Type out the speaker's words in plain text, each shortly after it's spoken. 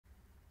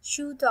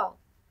Shoe Dog,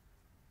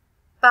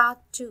 Part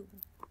 2,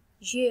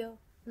 Year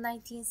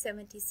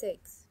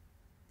 1976.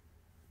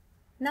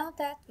 Now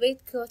that we'd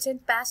gotten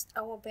past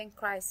our bank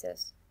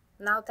crisis,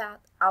 now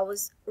that I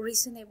was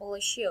reasonably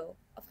sure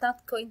of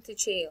not going to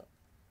jail,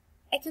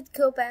 I could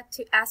go back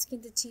to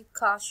asking the deep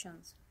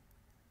questions.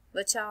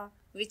 What are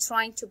we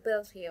trying to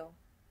build here?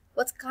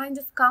 What kind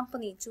of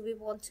company do we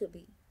want to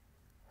be?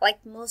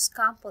 Like most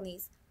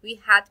companies,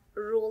 we had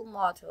role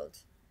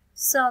models.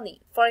 Sony,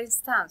 for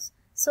instance,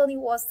 Sony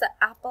was the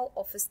apple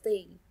of its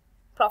day,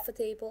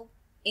 profitable,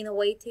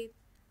 innovative,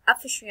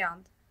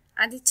 efficient,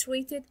 and it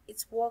treated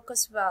its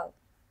workers well.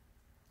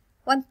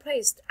 When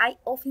pressed, I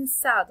often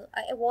said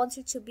I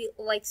wanted to be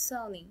like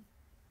Sony.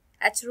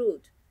 At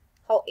root,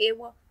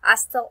 however, I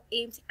still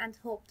aimed and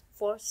hoped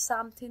for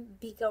something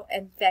bigger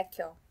and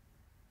better.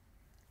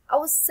 I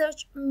was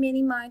searched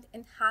many minds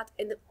and heart,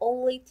 and the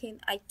only thing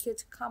I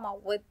could come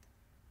up with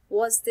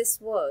was this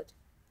word,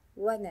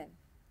 winning.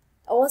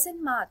 It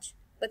wasn't much,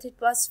 but it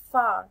was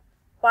far,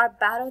 far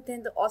better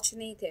than the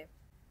alternative.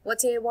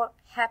 Whatever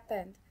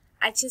happened,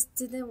 I just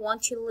didn't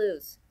want to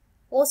lose.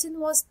 Losing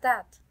was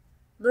that.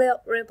 Blue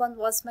Ribbon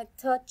was my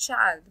third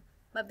child,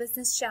 my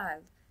business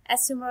child,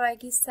 as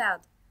Sumeragi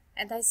said,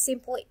 and I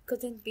simply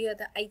couldn't bear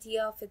the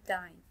idea of it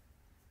dying.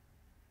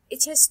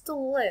 It has to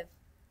live,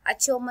 I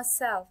told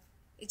myself.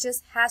 It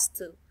just has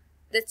to.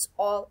 That's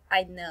all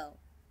I know.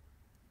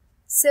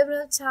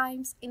 Several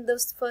times in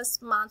those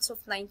first months of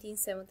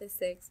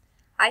 1976,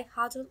 I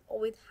huddled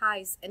with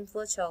Hayes and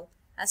Virgil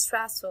and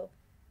Strasser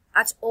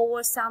at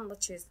over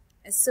sandwiches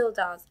and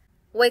sodas.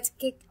 We'd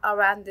kick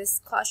around this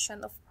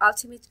question of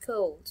ultimate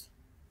goals,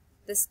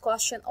 this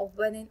question of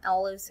winning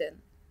and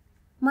losing.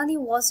 Money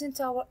wasn't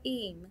our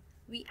aim,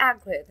 we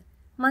agreed.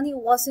 Money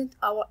wasn't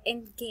our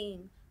end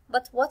game,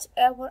 but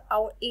whatever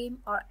our aim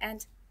or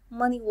end,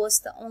 money was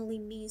the only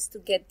means to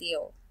get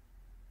there.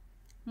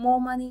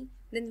 More money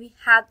than we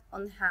had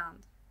on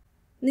hand.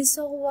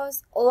 Neither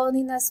was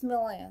loaning us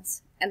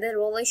millions, and the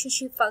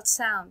relationship felt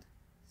sound,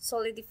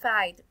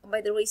 solidified by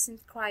the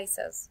recent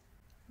crisis.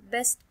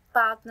 Best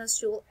partners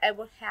you'll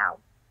ever have.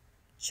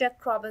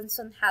 Jack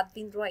Robinson had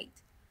been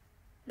great.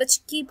 But to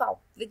keep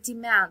up with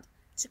demand,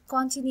 to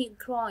continue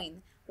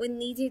growing, we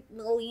needed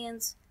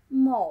millions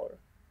more.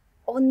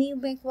 Our new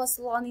bank was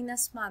loaning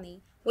us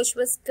money, which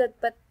was good,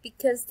 but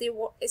because they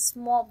were a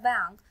small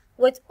bank,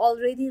 we'd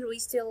already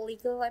reached their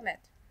legal limit.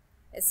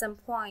 At some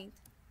point,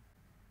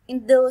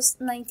 in those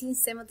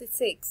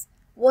 1976,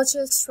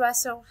 Virgil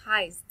Strasser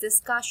Hayes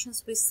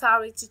discussions, we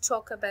started to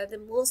talk about the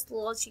most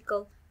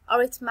logical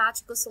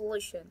arithmetical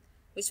solution,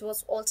 which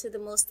was also the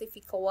most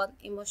difficult one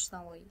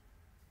emotionally.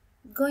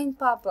 Going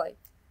public.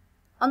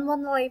 On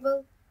one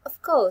level,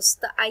 of course,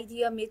 the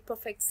idea made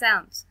perfect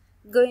sense.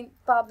 Going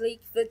public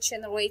would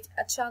generate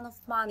a ton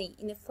of money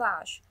in a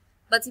flash,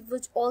 but it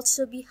would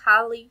also be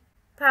highly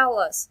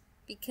perilous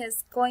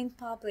because going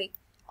public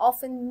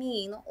often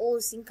means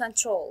losing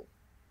control.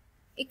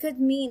 It could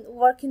mean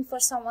working for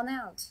someone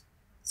else,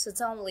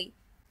 suddenly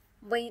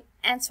being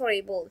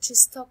answerable to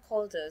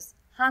stockholders,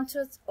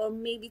 hundreds or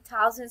maybe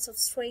thousands of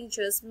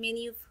strangers,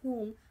 many of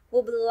whom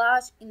would be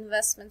large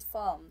investment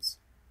firms.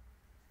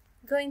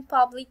 Going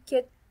public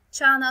could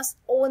turn us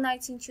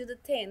overnight into the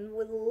thing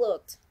we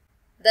looked,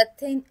 the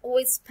thing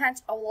we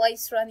spent our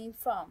lives running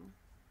from.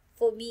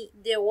 For me,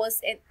 there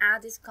was an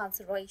added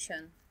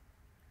consideration,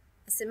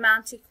 a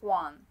semantic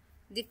one,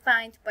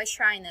 defined by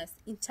shyness,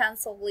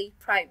 intensively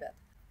private.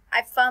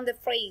 I found the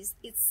phrase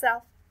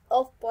itself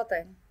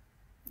off-putting.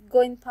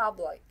 Going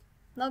public.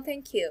 No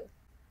thank you.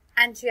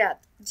 And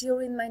yet,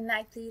 during my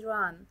nightly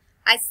run,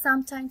 I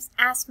sometimes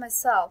ask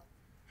myself,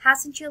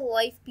 hasn't your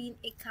life been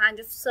a kind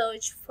of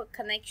search for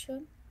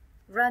connection?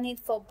 Running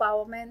for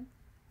Bowerman,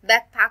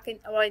 backpacking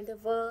around the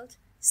world,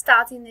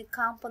 starting a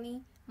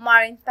company,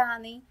 marrying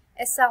Penny,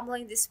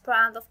 assembling this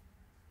brand of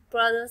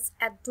brothers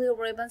at Blue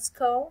Ribbon's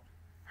core?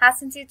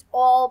 Hasn't it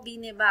all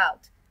been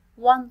about,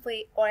 one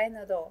way or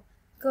another,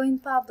 going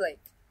public?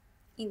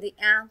 In the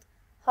end,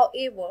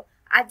 however,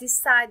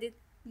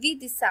 we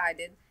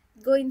decided,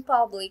 going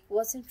public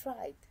wasn't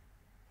right.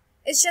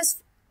 It's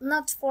just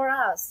not for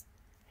us.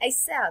 I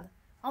said,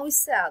 and we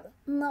said,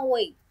 no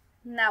way,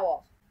 never.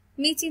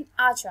 Meeting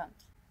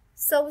urgent.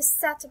 So we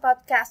set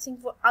about casting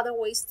for other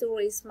ways to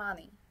raise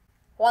money.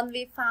 One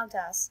way found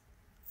us.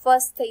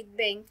 First State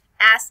Bank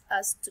asked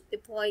us to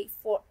apply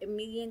for $1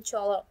 million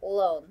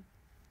loan,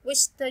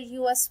 which the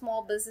U.S.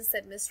 Small Business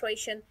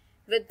Administration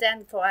would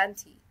then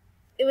guarantee.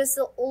 It was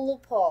a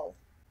loophole,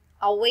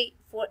 a way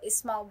for a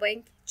small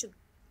bank to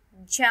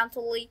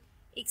gently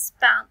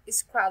expand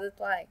its credit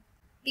line,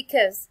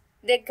 because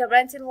their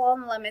guaranteed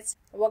loan limits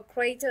were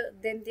greater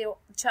than their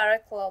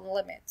direct loan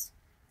limits.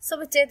 So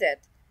we did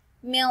it,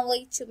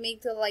 mainly to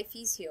make their life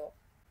easier.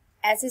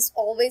 As is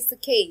always the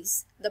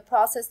case, the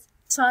process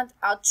turned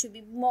out to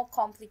be more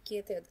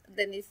complicated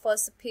than it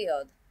first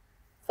appeared.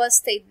 First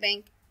State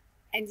Bank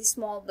and the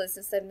Small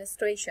Business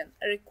Administration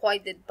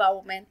required that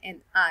Bowerman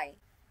and I,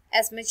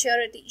 as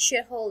majority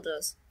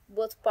shareholders,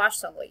 both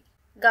partially,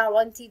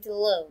 guarantee the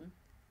loan.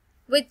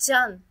 We'd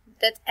done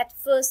that at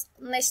First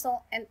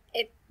National and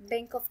at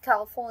Bank of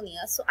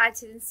California, so I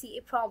didn't see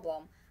a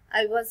problem.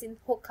 I wasn't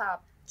hooked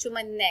up to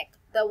my neck.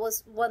 There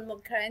was one more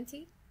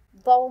guarantee.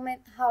 Bowman,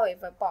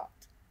 however,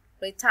 bought,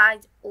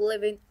 retired,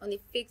 living on a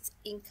fixed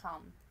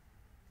income.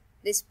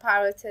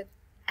 Dispirited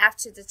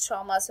after the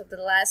traumas of the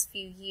last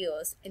few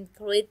years and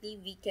greatly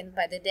weakened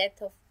by the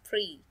death of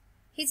Free,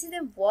 he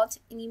didn't want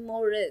any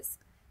more risk.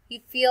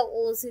 He felt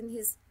losing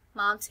his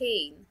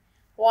mountain.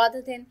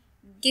 Rather than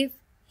give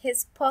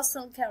his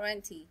personal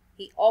guarantee,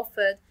 he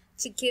offered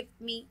to give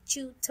me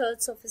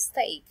 2/3 of his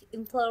stake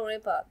in Blue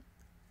Ribbon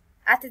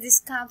at a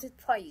discounted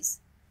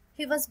price.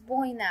 He was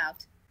bowing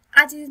out.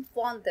 I didn't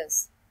want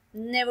this.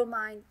 Never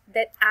mind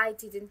that I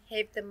didn't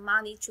have the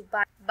money to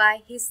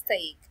buy his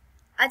stake.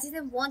 I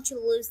didn't want to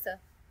lose the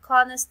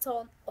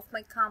cornerstone of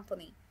my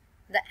company,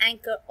 the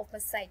anchor of my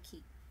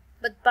psyche.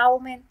 But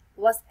Bowman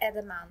was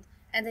adamant,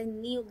 and I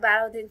knew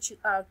better than to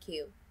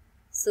argue.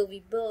 So we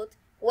both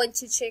went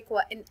to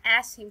Chekwa and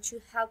asked him to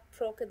help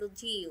broker the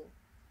deal.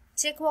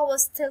 Chekwa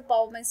was still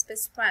Bowman's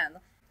best friend,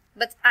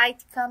 but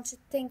I'd come to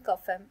think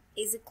of him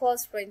as a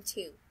close friend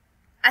too.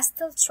 I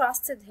still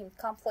trusted him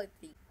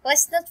completely.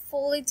 Let's not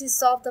fully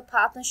dissolve the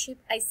partnership,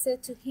 I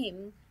said to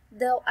him,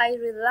 though I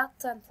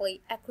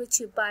reluctantly agreed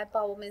to buy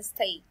Bowman's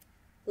stake.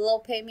 Low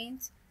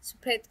payments,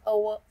 spread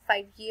over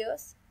 5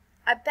 years.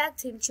 I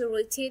begged him to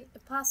retain a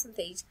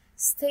percentage,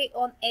 stay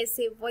on as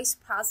a vice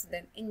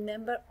president and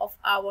member of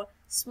our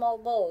small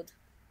board.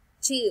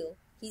 Deal,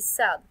 he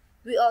said.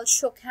 We all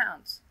shook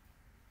hands.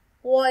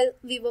 While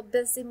we were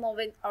busy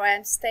moving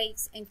around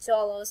stakes and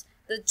dollars,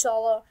 the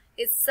dollar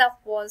itself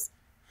was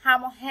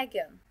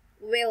Hammerhagen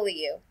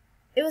value.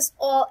 It was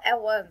all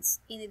at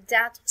once in a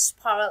death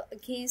spiral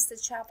against the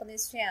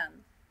Japanese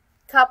yen,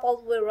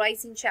 coupled with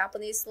rising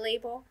Japanese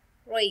labor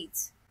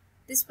rates.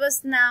 This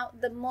was now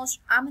the most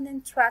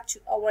imminent threat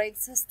to our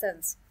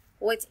existence,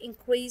 with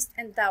increased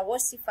and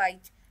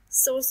diversified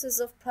sources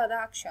of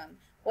production,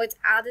 with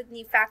added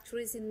new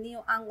factories in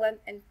New England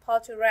and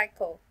Puerto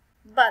Rico.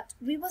 But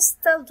we were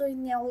still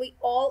doing nearly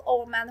all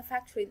our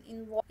manufacturing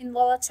in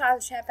volatile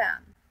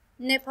Japan.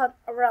 Nippon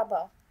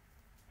rubber.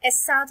 A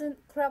sudden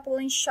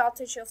crippling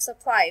shortage of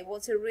supply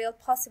was a real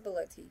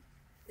possibility,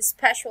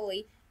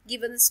 especially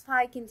given the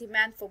spike in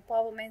demand for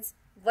Bowman's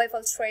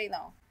Wiffle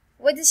trainer.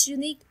 With its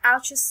unique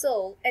archer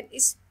sole and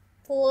its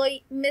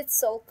ploy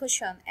midsole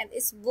cushion and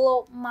its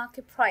below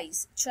market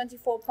price,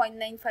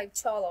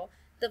 $24.95,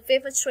 the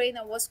Wiffle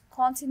trainer was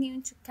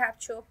continuing to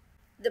capture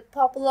the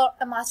popular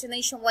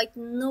imagination like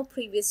no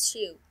previous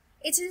shoe.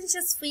 It didn't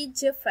just feel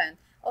different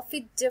or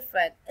fit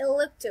different, it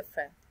looked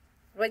different.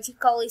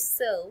 Radically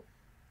so.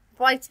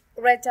 Bright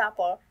red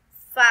upper,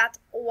 fat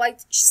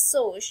white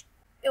swoosh,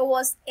 it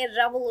was a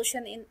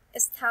revolution in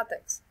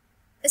aesthetics.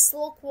 Its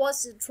look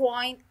was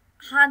drawing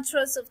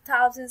hundreds of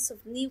thousands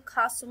of new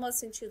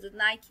customers into the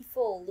Nike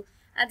fold,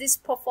 and its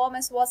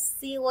performance was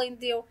sealing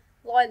their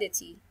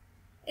loyalty.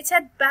 It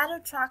had better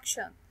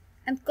traction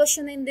and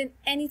cushioning than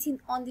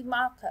anything on the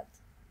market.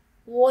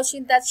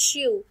 Watching that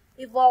shoe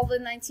evolve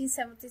in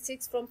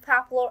 1976 from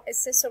popular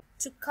accessory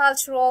to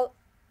cultural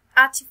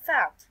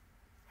artifact,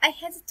 I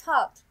had a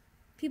thought.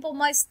 People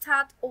might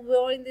start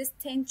wearing this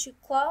thing to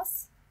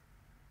class,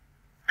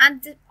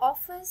 and the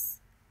office,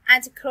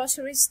 and the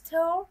grocery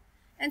store,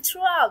 and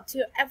throughout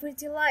their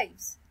everyday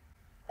lives.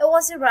 It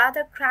was a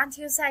rather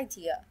grandiose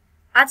idea.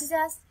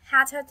 Adidas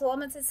had had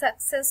limited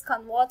success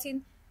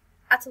converting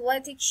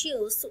athletic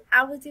shoes to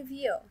everyday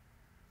wear,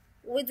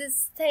 with the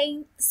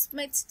Stan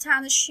Smith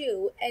tennis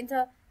shoe and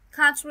the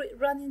country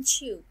running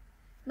shoe,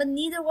 but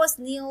neither was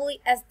nearly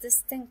as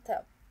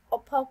distinctive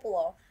or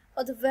popular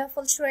or the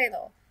Wiffle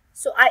trainer.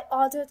 So I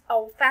ordered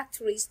our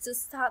factories to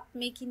start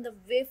making the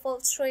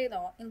Wiffle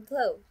trainer in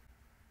blue,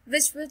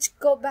 which would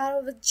go better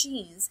with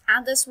jeans,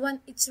 and that's when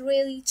it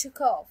really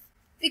took off.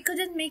 We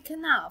couldn't make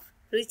enough.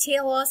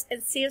 Retailers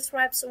and sales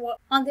reps were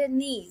on their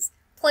knees,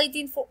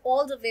 pleading for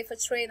all the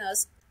Wiffle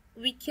trainers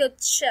we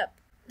could ship.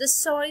 The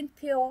soaring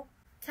pure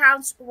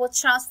counts were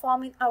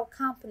transforming our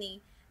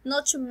company,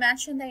 not to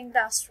mention the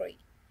industry.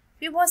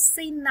 We were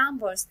seeing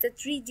numbers that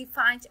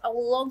redefined our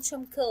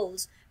long-term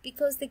goals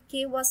because they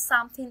gave us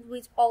something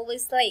we'd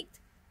always liked,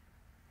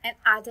 an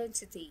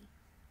identity.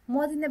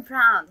 More than a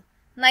brand,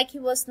 Nike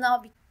was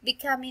now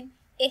becoming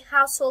a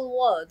household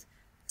word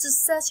to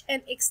such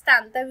an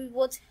extent that we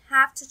would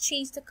have to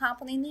change the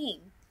company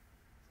name.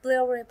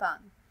 Blue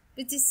Ribbon,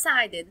 we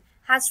decided,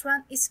 has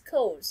run its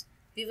course.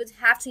 We would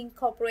have to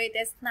incorporate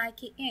as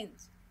Nike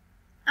Inc.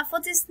 And for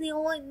this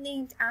newly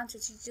named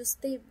entity to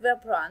stay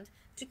vibrant,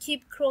 to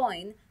keep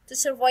growing, to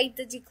survive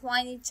the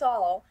declining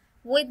dollar,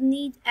 we'd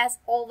need, as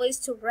always,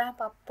 to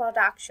ramp up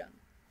production.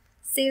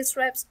 Sales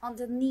reps on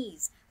the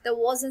knees, that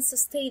wasn't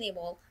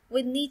sustainable.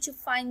 We'd need to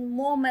find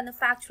more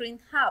manufacturing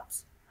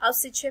hubs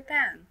outside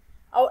Japan.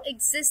 Our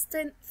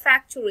existing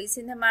factories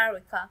in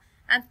America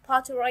and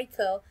Puerto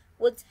Rico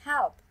would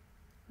help,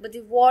 but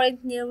they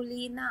weren't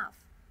nearly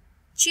enough.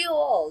 Too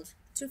old,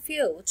 too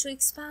few, too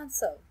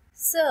expensive.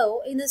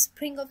 So, in the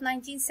spring of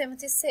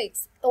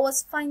 1976, it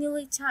was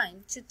finally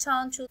time to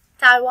turn to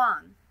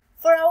Taiwan.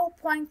 For our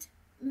point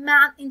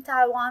man in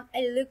Taiwan,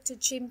 I looked to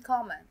Jim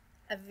Coleman,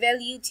 a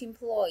valued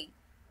employee,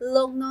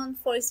 long known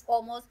for his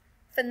almost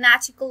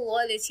fanatical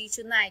loyalty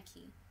to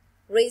Nike.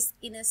 Raised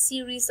in a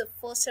series of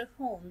foster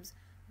homes,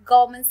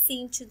 Coleman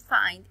seemed to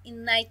find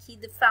in Nike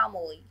the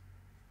family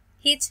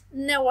he'd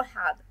never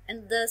had,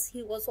 and thus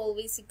he was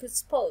always a good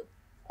sport,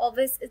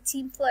 always a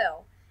team player.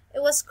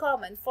 It was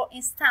Coleman, for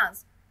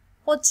instance,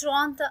 who had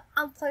drawn the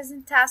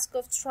unpleasant task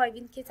of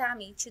driving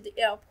Kitami to the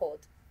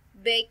airport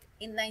back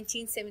in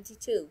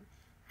 1972,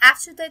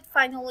 after that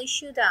final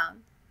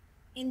showdown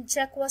in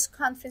Jaguar's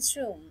conference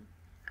room,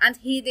 and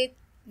he did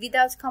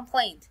without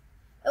complaint.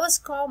 It was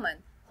Coleman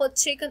who had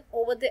taken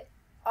over the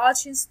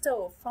Argent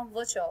store from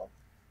Virgil,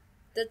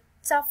 the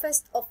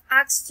toughest of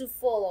acts to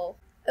follow.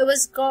 It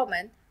was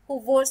Coleman who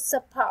wore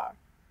subpar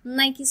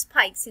Nike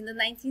spikes in the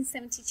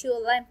 1972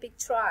 Olympic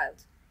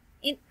trials.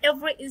 In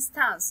every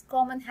instance,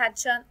 Coleman had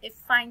done a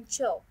fine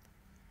job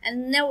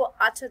and never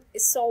uttered a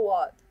sore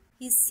word.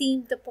 He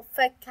seemed the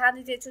perfect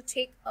candidate to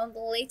take on the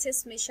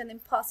latest Mission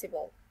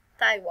Impossible,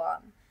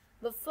 Taiwan.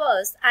 But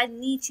first, I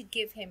need to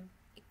give him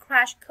a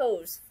crash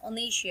course on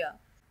Asia.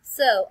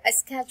 So I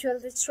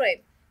scheduled the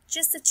trip,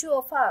 just the two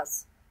of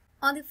us.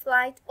 On the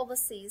flight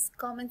overseas,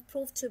 Coleman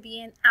proved to be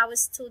an avid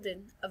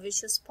student, a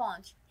vicious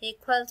sponge. He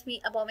quelled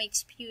me about my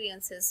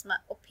experiences, my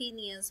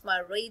opinions, my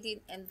reading,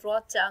 and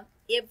wrote down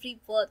every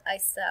word I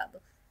said.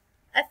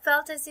 I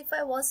felt as if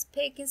I was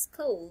back in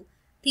school,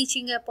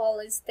 teaching at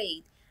Portland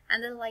State,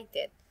 and I liked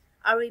it.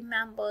 I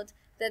remembered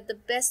that the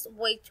best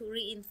way to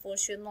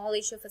reinforce your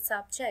knowledge of a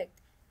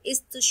subject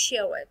is to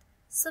share it.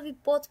 So we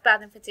both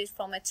benefited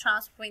from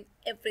transferring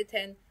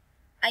everything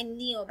I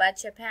knew about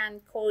Japan,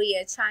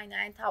 Korea, China,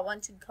 and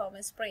Taiwan to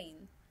Coleman's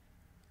brain.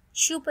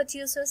 Shoe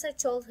producers, I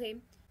told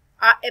him,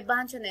 are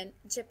abandoning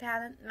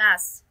Japan en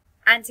masse,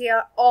 and they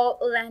are all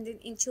landing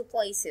in two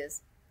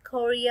places,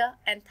 Korea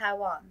and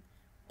Taiwan.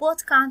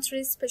 Both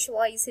countries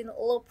specialize in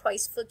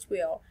low-priced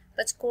footwear,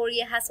 but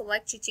Korea has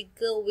elected to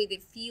go with a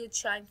few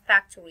giant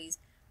factories,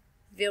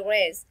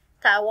 whereas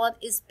Taiwan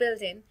is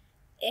building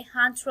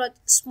 100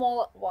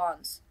 smaller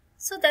ones.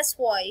 So that's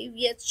why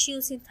we are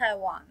choosing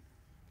Taiwan.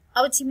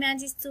 Our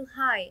demand is too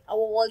high, our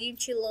volume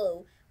too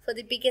low for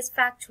the biggest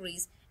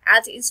factories,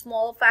 and in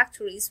smaller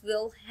factories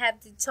we'll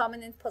have the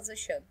dominant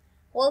position.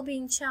 We'll be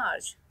in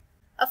charge.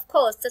 Of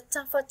course, the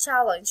tougher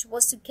challenge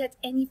was to get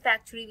any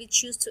factory we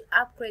choose to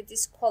upgrade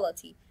this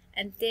quality,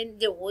 and then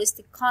there was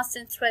the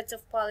constant threat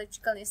of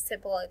political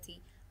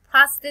instability.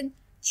 President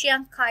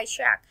Chiang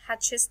Kai-shek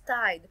had just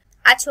died,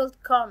 I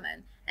told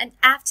Coleman, and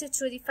after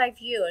 25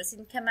 years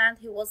in command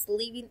he was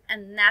leaving a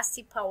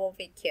nasty power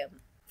vacuum.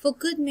 For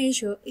good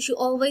measure, she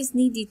always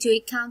needed to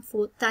account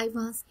for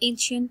Taiwan's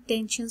ancient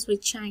tensions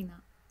with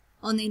China.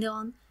 On and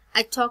on,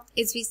 I talked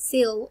as we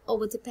sailed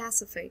over the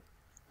Pacific,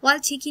 while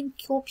taking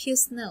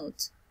copious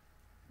notes.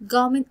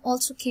 Government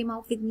also came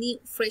up with new,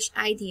 fresh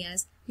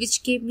ideas,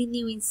 which gave me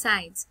new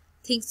insights,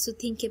 things to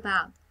think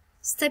about.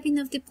 Stepping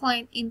off the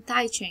plane in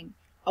Taichung,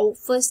 our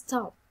first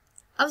stop,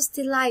 I was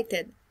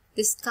delighted.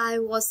 The sky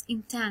was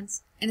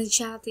intense,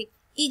 energetic,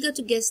 eager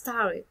to get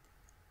started.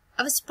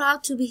 I was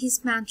proud to be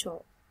his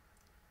mentor.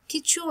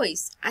 Good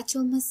choice, I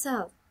told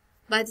myself.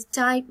 By the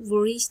time we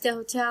reached the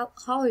hotel,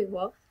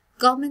 however,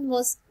 Government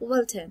was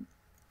wilted.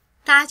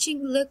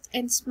 Taichung looked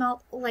and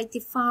smelled like the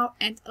far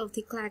end of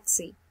the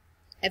galaxy.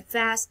 A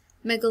vast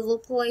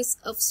megalopolis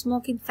of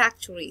smoking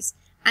factories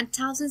and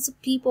thousands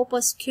of people per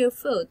square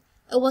foot.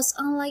 It was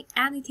unlike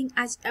anything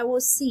I'd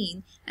ever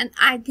seen, and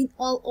I'd been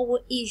all over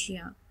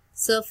Asia.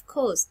 So of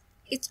course,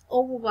 it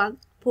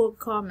overwhelmed poor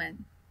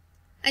Coleman.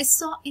 I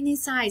saw in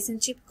his eyes a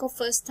typical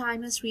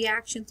first-timer's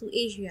reaction to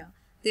Asia,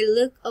 the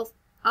look of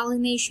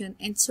alienation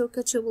and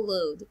circuit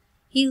overload.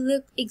 He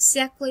looked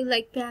exactly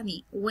like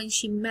Penny when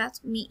she met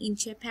me in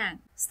Japan.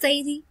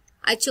 Steady,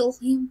 I told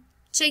him,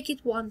 take it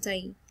one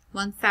day,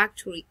 one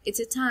factory at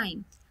a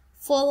time.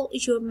 Follow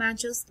your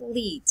mentor's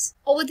leads.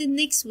 Over the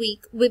next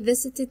week, we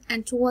visited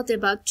and toured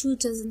about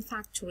 24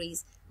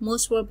 factories.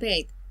 Most were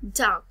big,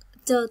 dark,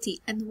 dirty,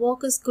 and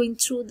workers going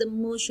through the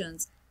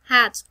motions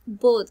had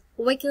both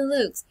wicked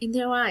looks in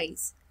their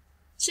eyes.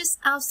 Just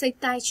outside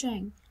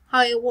Taichung,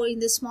 however, in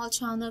the small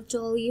town of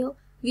Jolio,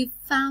 we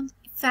found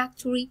a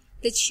factory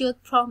that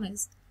showed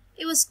promise.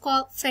 It was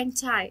called Feng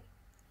Chai,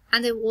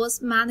 and it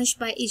was managed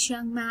by a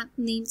young man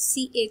named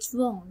C.H.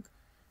 Wong.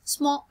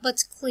 Small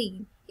but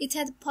clean, it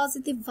had a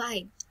positive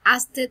vibe,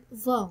 as did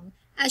Wong,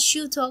 a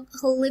shoe dog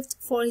who lived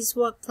for his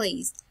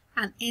workplace,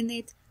 and in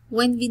it,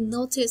 when we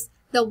noticed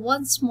that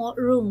one small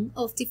room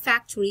of the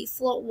factory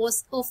floor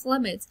was off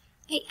limits,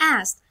 I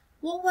asked,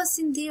 what was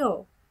in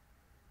there?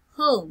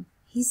 Home,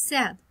 he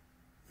said.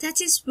 That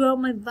is where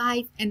my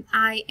wife and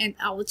I and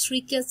our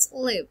 3 kids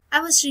live. I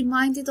was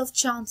reminded of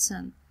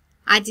Johnson.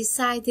 I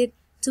decided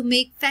to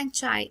make Feng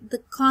Chai the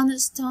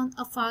cornerstone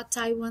of our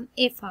Taiwan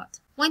effort.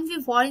 When we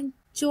weren't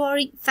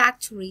touring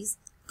factories,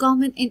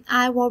 Government and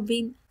I were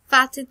being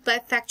feted by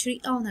factory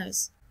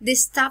owners. They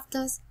stuffed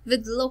us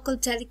with local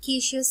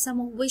delicacies, some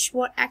of which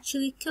were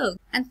actually cooked,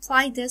 and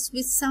plied us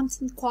with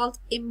something called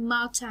a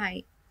Mai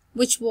Tai,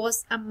 which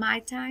was a Mai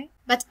Tai,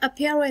 but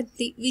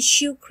apparently with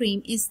shoe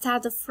cream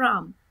instead of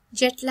rum.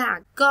 Jet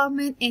lag.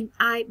 Gorman and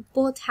I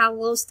both had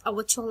lost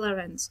our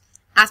tolerance.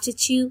 After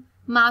 2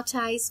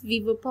 mouths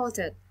we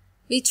reported.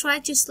 We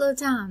tried to slow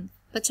down,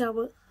 but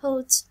our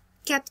hosts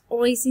kept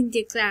raising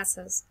their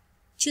glasses.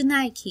 To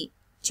Nike,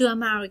 to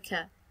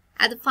America.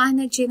 At the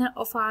final dinner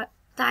of our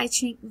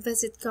teaching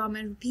visit,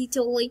 Gorman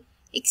repeatedly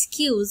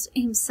excused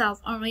himself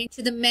and ran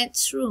to the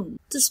men's room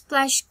to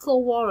splash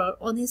cold water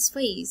on his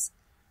face.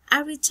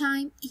 Every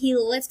time he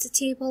left the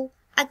table,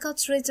 I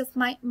got rid of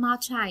my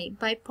mouthai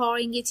by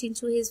pouring it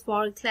into his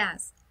water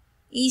glass.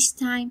 Each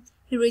time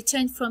he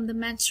returned from the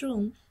men's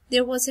room,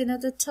 there was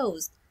another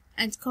toast,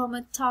 and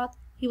Gorman thought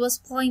he was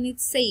playing it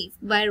safe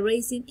by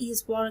raising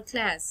his water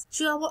glass.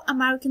 To our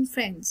American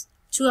friends,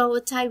 to our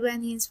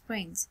Taiwanese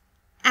friends.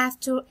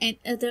 After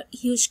another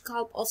huge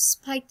gulp of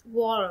spiked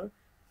water,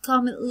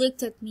 Gorman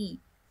looked at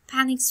me,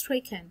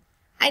 panic-stricken.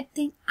 "I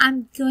think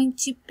I'm going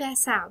to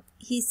pass out,"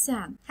 he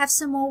said. "Have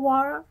some more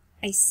water?"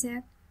 I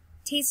said.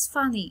 "Tastes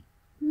funny."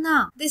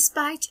 "No."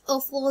 Despite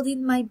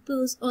offloading my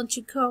booze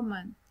onto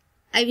Gorman,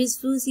 I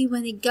was woozy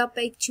when I got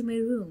back to my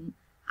room.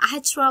 I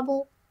had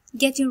trouble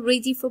getting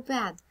ready for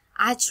bed.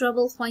 I had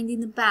trouble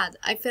finding a bed.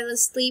 I fell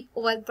asleep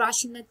while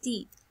brushing my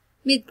teeth.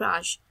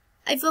 Mid-brush,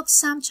 I woke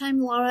sometime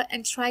later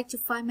and tried to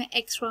find my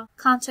extra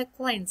contact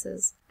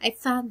lenses. I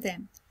found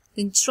them,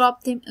 then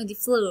dropped them on the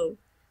floor.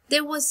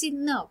 There was a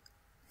knock.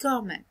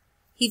 Gorman.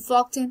 He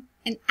walked in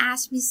and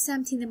asked me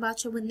something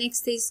about our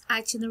next day's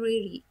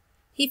itinerary.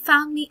 He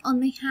found me on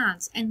my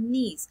hands and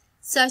knees,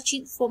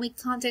 searching for my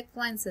contact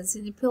lenses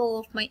in a pillow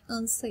of my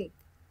own sick.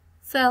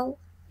 "Phil,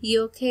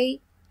 you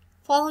okay?"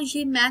 "Follow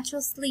your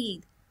mattress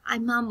lead," I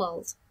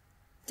mumbled.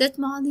 That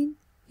morning,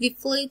 we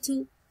flew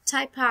to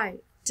Taipei,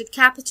 the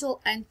capital,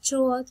 and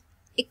toured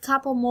a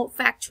couple more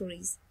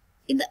factories.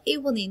 In the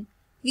evening,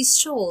 we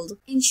strolled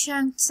in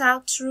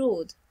South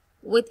Road,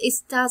 with its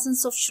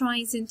dozens of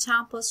shrines and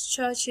temples,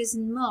 churches,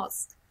 and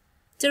mosques.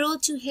 The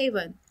road to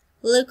heaven,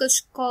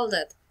 locals called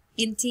it.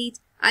 Indeed,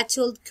 I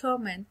told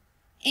Gorman,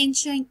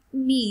 ancient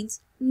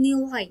means new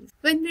life.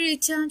 When we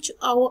returned to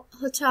our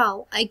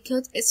hotel, I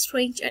got a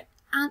strange and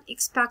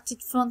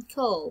unexpected phone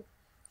call.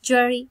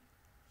 Jerry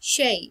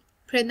Shea,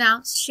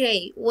 pronounced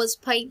Shea, was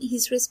paying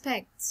his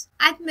respects.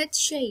 I'd met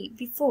Shea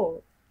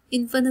before,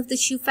 in one of the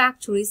shoe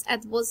factories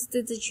I'd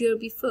visited the year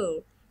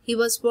before. He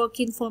was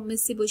working for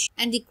Mitsubishi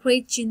and the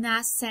Great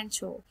Gymnast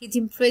Central. He'd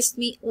impressed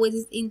me with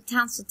his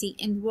intensity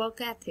and work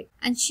ethic,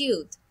 and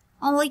shewed.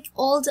 Unlike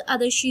all the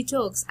other shoe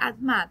dogs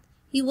I'd met,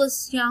 he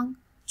was young,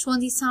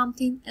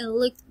 20-something, and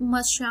looked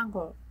much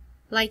younger,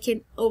 like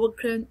an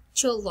overgrown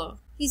toddler.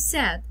 He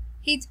said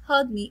he'd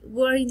heard me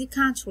were in the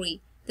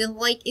country. Then,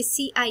 like a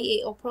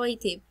CIA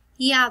operative,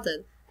 he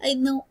added, "I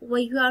know why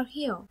you are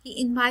here." He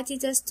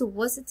invited us to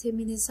visit him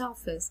in his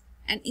office,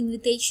 an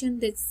invitation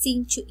that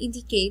seemed to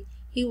indicate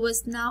he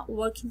was now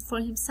working for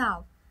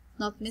himself,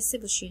 not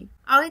Mitsubishi.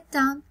 I wrote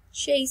down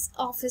Shea's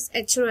office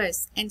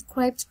address and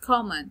grabbed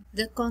Gorman,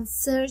 the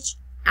concierge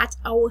at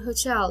our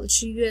hotel,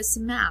 drew us a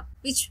map,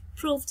 which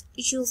proved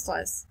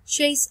useless.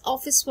 Shea's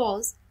office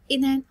was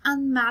in an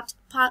unmapped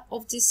part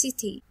of the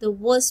city, the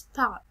worst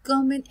part.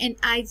 Gorman and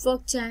I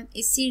walked down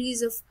a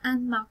series of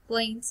unmarked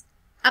lanes,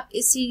 up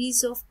a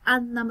series of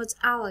unnumbered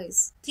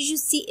alleys. "Did you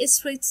see a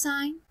street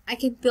sign?" "I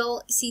can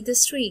barely see the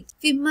street."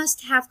 We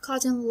must have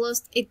gotten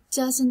lost a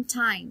dozen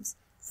times.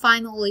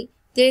 Finally,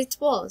 there it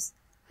was,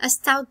 a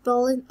stout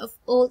building of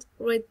old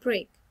red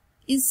brick.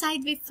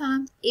 Inside we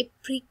found a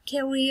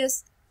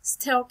precarious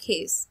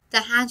staircase.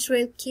 The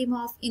handrail came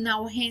off in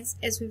our hands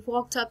as we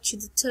walked up to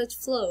the 3rd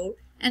floor,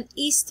 and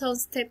each stone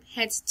step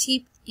had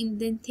deep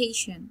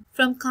indentation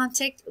from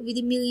contact with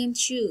a million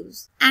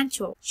shoes.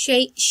 "Enter!"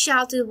 Shea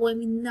shouted when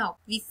we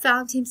knocked. We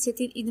found him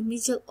sitting in the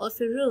middle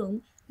of a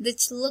room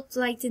that looked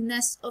like the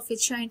nest of a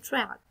giant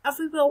rat.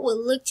 Everywhere we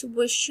looked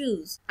were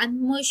shoes,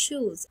 and more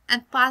shoes,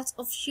 and piles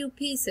of shoe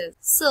pieces,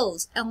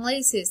 soles and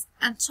laces,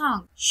 and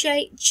tongue.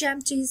 Shea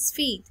jumped to his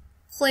feet,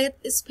 cleared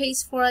a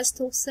space for us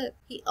to sit.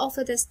 He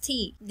offered us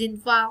tea.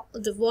 Then, while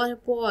the water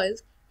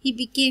boiled, he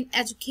began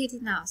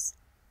educating us.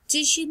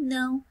 "Did you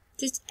know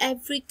that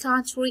every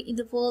country in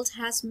the world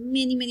has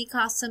many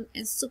customs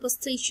and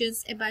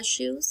superstitions about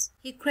shoes?"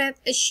 He grabbed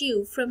a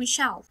shoe from a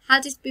shelf,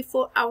 held it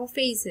before our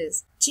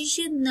faces. "Did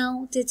you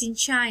know that in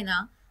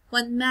China,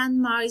 when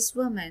man marries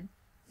woman,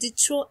 they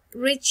throw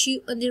red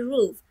shoe on the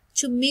roof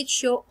to make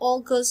sure all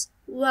goes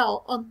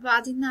well on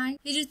wedding night?"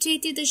 He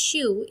rotated the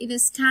shoe in a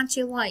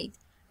scanty light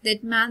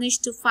that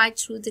managed to fight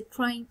through the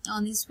grain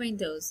on his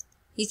windows.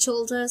 He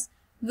told us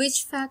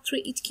which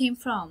factory it came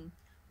from,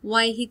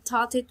 why he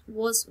thought it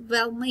was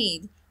well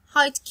made,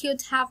 how it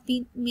could have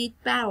been made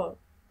better.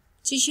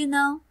 "Did you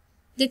know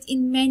that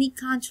in many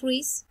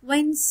countries,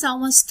 when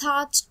someone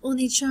starts on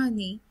a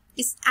journey,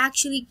 it's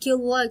actually good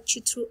luck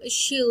to throw a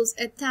shoe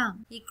at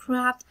them?" He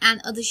grabbed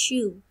another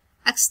shoe,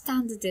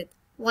 extended it,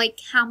 like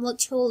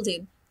Hamlet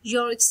holding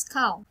Yorick's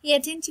skull. He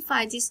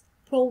identified its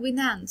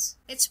provenance,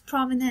 its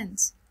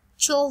prominence,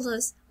 told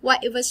us why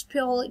it was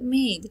purely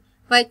made,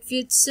 why it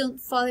would soon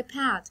fall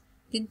apart,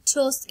 then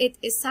tossed it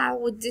aside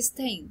with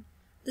disdain.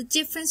 The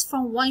difference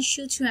from one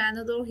shoe to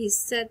another, he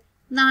said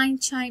 9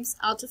 times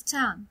out of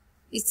 10,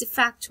 is the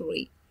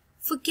factory.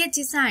 Forget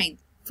design,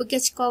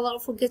 forget color,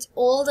 forget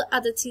all the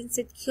other things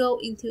that go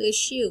into a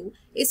shoe.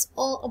 It's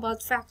all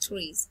about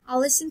factories. I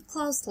listened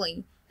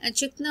closely and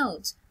took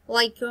notes,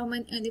 like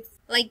Gorman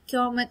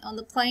on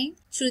the plane.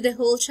 Through the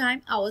whole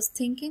time I was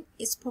thinking,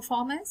 his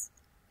performance?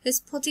 He's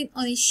putting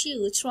on his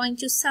shoe, trying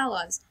to sell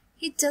us.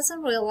 He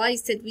doesn't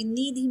realize that we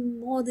need him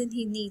more than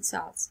he needs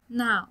us.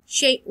 Now,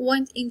 Shay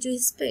went into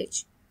his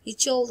speech. He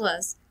told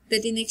us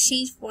that in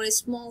exchange for a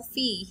small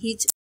fee,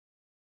 he'd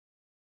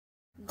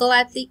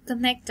gladly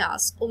connect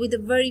us with the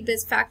very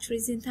best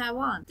factories in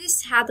Taiwan.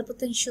 This had the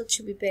potential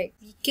to be big.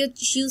 We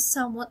could use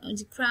someone on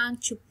the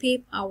ground to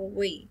pave our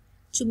way,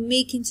 to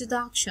make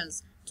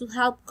introductions, to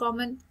help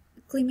government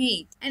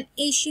acclimate an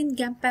Asian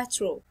gun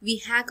patrol. We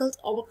haggled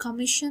our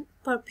commission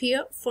per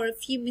pair for a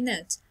few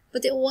minutes,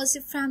 but it was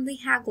a friendly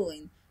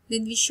haggling.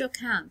 Then we shook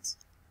hands.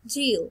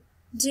 Deal.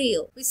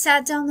 Deal. We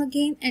sat down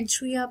again and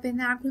drew up an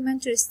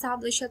agreement to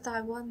establish a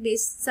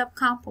Taiwan-based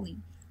sub-company.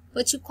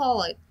 What you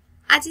call it?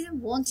 I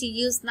didn't want to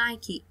use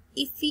Nike.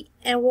 If we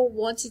ever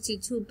wanted to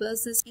do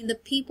business in the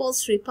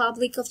People's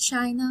Republic of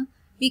China,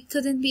 we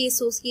couldn't be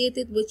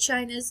associated with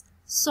China's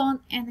sworn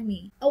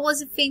enemy. It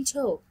was a faint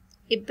hope,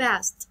 a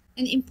best,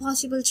 an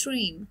impossible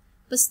dream,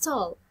 but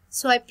still,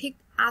 so I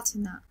picked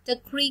Athena,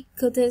 the Greek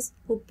goddess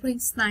who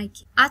brings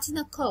Nike.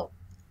 Athena called,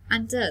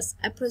 and thus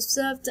I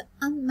preserved the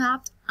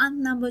unmapped,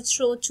 unnumbered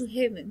road to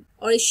heaven,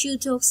 or a shoe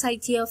dog's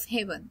idea of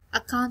heaven, a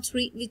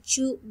country with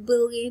 2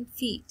 billion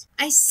feet.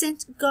 I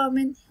sent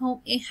Gorman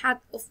home ahead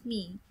of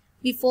me.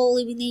 Before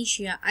leaving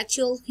Asia, I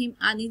told him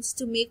I needed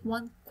to make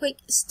one quick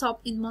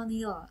stop in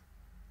Manila.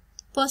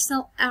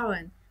 Personal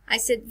errand, I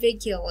said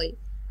vaguely.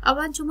 I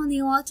went to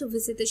Manila to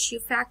visit the shoe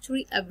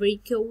factory, a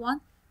very good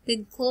one,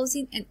 then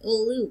closing an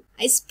Ulu.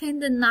 I spent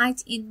the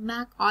night in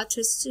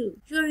MacArthur's too.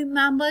 You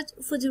remembered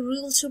for the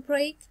rule to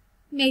break?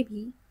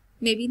 Maybe,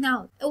 maybe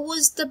not. It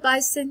was the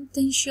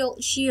bicentennial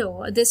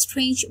year, the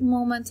strange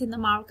moment in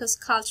America's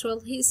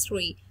cultural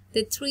history,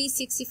 the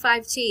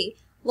 365-day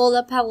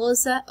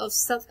Lollapalooza of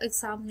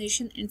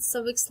self-examination and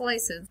civic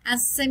lessons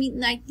and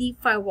semi-nightly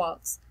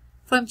fireworks.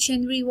 From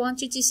January 1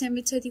 to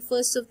December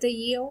 31st of the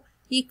year,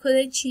 you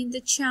couldn't change the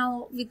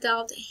channel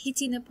without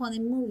hitting upon a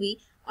movie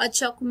or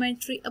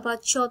documentary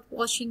about George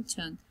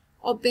Washington,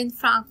 or Ben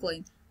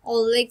Franklin, or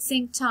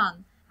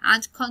Lexington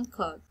and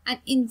Concord, and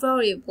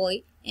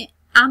invariably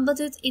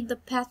embedded in the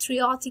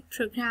patriotic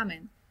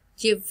programming,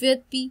 there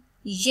would be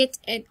yet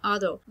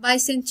another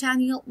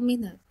bicentennial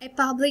minute, a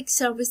public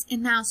service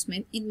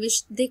announcement in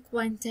which Dick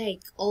Van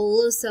Dyke or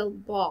Lucille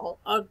Ball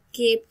or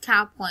Gabe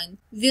Kaplan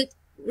would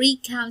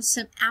recount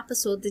some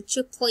episode that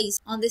took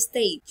place on the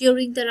stage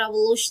during the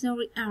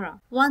Revolutionary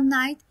era. One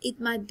night it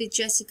might be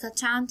Jessica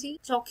Tandy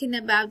talking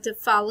about the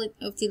falling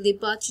of the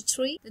Liberty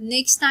Tree. The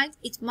next night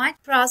it might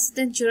be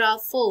President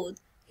Gerald Ford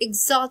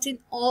exhorting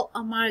all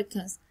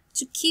Americans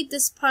to keep the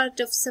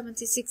spirit of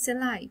 76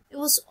 alive. It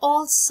was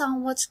all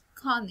somewhat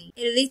corny,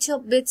 a little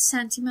bit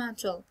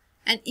sentimental,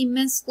 and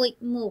immensely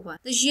moving.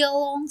 The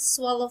year-long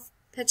swell of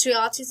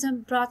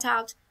patriotism brought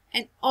out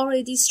an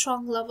already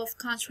strong love of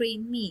country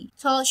in me.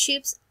 Tall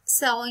ships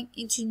sailing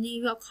into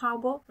New York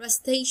Harbor,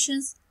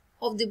 recitations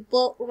of the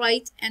Bill of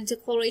Rights and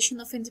Declaration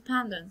of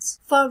Independence,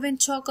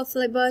 fervent talk of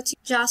liberty,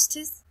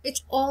 justice, it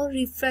all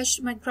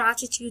refreshed my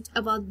gratitude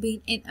about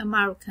being an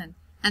American,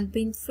 and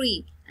being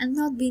free, and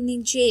not being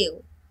in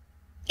jail.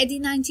 At the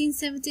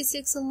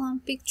 1976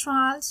 Olympic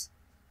trials,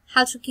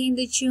 how to gain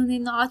the June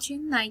in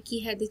Autumn, Nike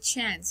had a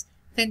chance,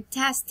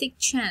 fantastic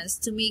chance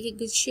to make a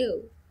good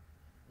show.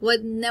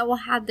 We'd never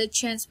had the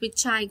chance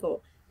with Tiger,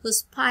 whose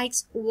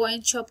spikes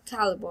weren't top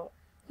caliber.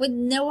 We'd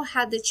never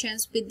had the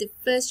chance with the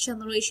first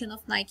generation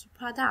of Nike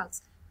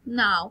products.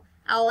 Now,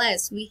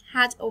 alas, we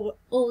had our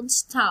own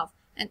stuff,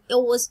 and it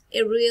was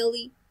a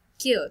really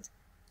good,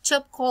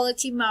 top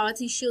quality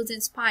marathon shoes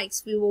and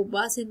spikes. We were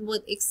buzzing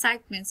with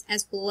excitement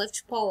as we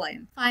left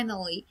Poland.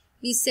 Finally,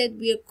 we said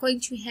we were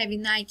going to have a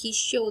Nike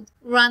shoe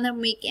runner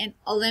make an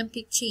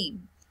Olympic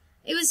team.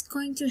 It was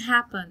going to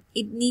happen.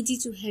 It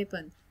needed to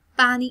happen.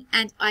 Barney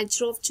and I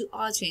drove to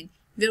Austin,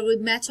 where we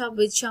met up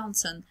with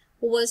Johnson,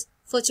 who was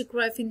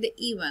photographing the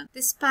event.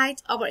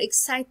 Despite our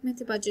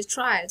excitement about the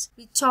trials,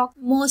 we talked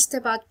most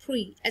about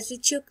Pri as we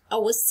took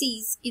our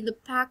seats in the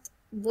packed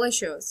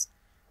bleachers.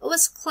 It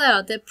was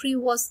clear that Pri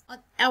was on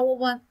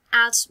everyone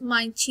else's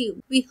mind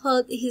too. We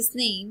heard his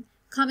name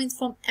coming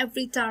from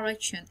every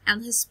direction,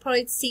 and his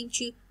spirit seemed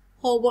to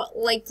hover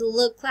like the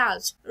low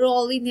clouds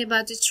rolling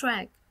about the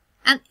track.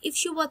 And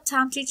if you were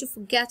tempted to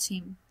forget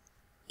him,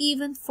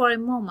 even for a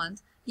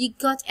moment, you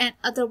got an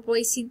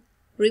other-bracing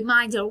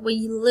reminder when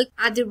you looked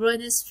at the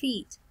runners'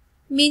 feet.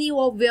 Many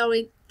were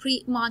wearing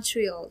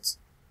pre-Montreals.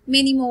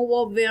 Many more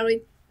were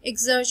wearing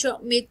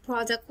Exertion-made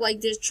product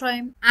like the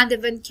Trim and the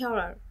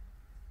Vancouver.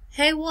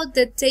 Hey, what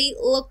did they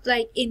look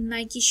like in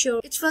Nike show?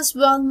 It was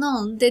well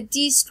known that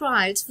these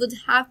trials would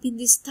have been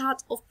the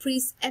start of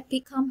Pri's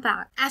epic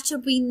comeback. After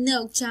being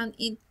knocked down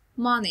in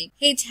Munich,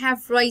 he'd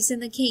have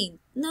risen again.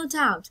 No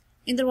doubt,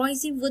 and the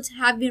rising would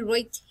have been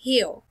right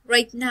here,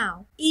 right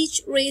now.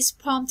 Each race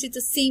prompted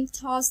the same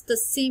thoughts, the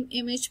same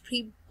image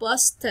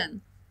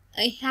pre-Boston,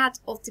 ahead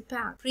of the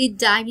pack,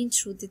 pre-diving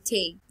through the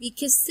tape. We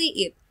could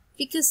see it.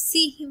 We could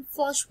see him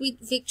flush with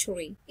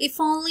victory. If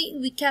only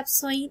we kept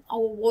saying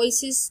our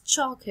voices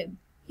choke him.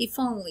 If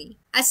only.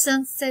 At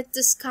sunset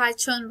the sky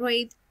turned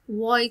red,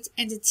 white,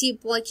 and the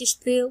deep blackish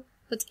blue,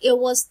 but it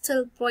was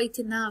still bright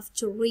enough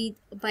to read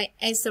by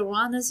as the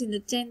runners in the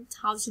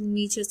 10,000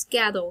 meters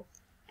gathered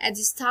at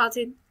the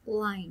starting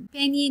line.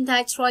 Penny and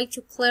I tried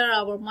to clear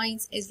our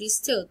minds as we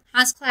stood,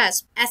 hands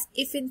clasped as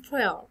if in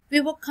prayer.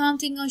 We were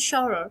counting on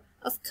Strasser.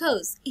 Of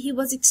course, he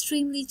was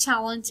extremely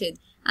talented,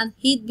 and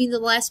he'd been the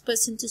last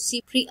person to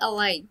see Pre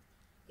alive.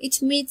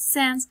 It made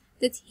sense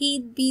that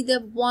he'd be the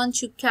one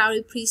to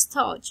carry Pre's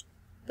torch.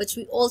 But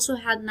we also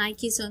had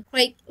Nike's own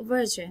Craig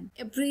Virgin,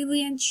 a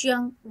brilliant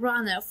young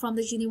runner from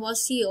the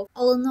University of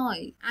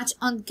Illinois, and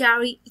on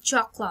Gary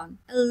Jocelyn,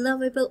 a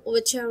lovable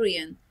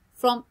veteran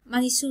from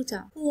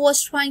Minnesota, who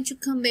was trying to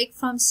come back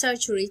from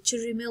surgery to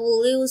remove a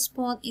loose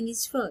bone in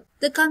his foot.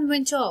 The gun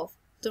went off.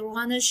 The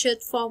runner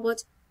shot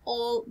forward,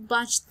 all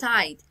bunched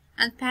tight,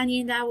 and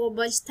Penny and I were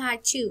bunched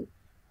tight too.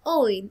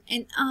 Owen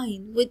and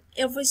Ian with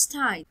every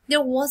stride.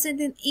 There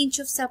wasn't an inch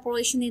of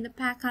separation in the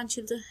pack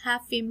until the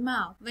halfway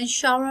mark, when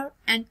Strasser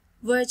and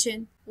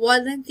Virgin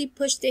violently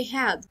pushed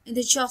ahead, and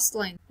the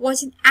Jocelyn.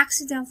 Virgin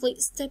accidentally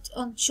stepped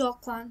on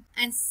Jocelyn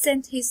and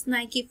sent his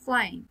Nike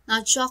flying.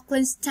 Now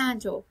Jocelyn's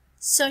standard,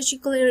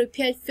 surgically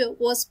repaired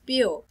foot was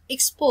bare,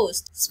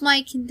 exposed,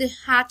 smiting the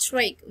heart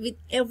rate with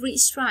every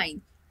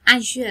stride,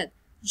 and yet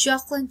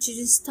Jocelyn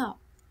didn't stop.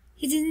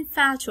 He didn't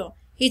falter.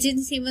 He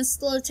didn't even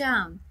slow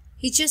down.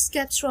 He just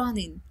kept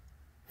running,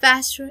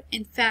 faster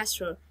and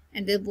faster,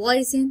 and the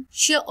blazing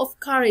show of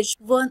courage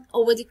won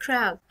over the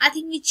crowd. I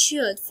think we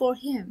cheered for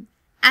him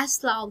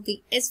as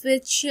loudly as we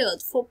had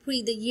cheered for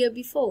Pre the year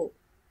before.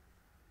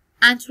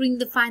 Entering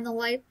the final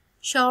lap,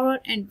 Strasser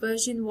and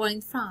Virgin were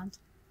in front.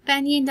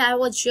 Penny and I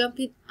were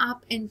jumping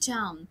up and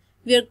down.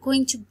 "We are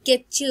going to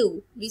get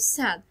you," we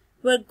said.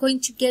 "We are going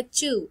to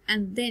get you,"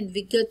 and then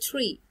we got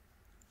 3.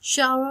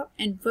 Strasser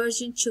and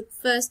Virgin took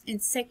first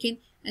and second,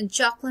 and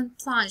Jocelyn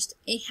plunged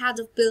ahead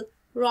of Bill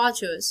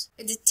Rogers.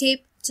 At the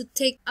tape to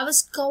take, I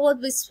was covered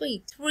with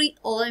sweat. 3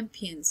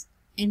 Olympians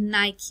and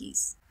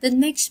Nikes. The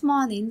next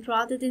morning,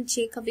 rather than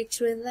take a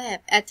victory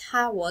lap at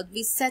Harvard,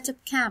 we set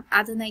up camp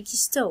at the Nike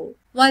store.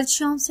 While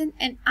Johnson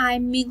and I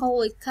mingled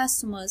with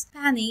customers,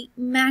 Penny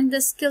manned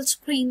the skill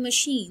screen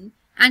machine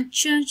and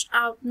churnched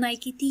out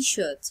Nike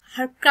t-shirts.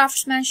 Her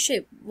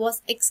craftsmanship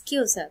was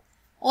exquisite.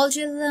 All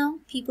day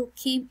long, people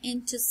came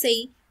in to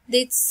say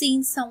they'd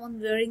seen someone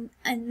wearing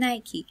a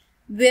Nike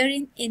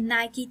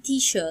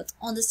t-shirt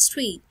on the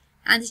street,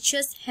 and they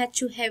just had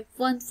to have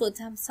one for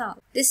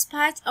themselves.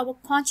 Despite our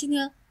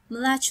continual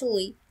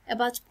melancholy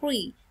about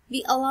Pre,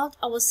 we allowed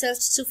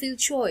ourselves to feel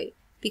joy,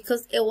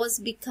 because it was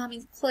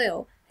becoming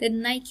clear that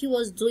Nike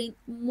was doing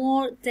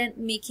more than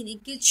making a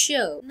good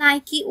show.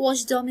 Nike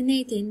was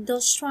dominating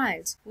those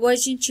trials.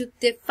 Virgin took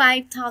the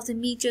 5,000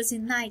 meters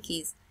in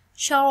Nikes.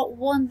 Strasser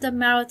won the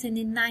marathon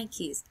in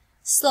Nikes.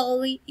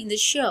 Slowly, in the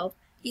shop,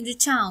 in the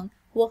town,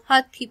 we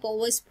heard people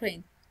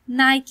whispering,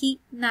 "Nike,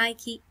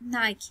 Nike,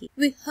 Nike."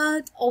 We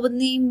heard our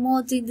name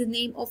more than the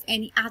name of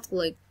any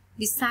athlete,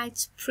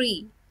 besides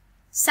Pre.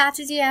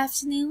 Saturday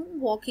afternoon,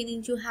 walking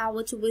into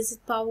Howard to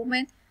visit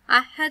Bowerman,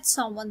 I heard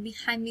someone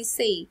behind me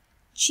say,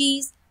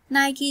 "Geez,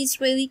 Nike is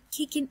really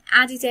kicking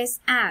Adidas'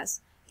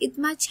 ass." It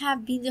might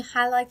have been the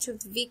highlight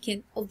of the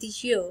weekend of the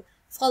year,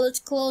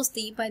 followed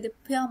closely by the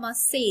Puma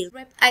sale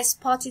rep I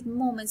spotted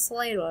moments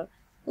later,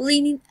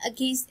 leaning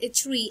against a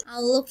tree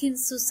and looking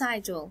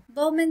suicidal.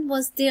 Bowman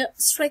was there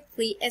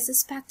strictly as a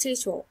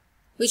spectator,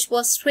 which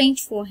was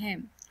strange for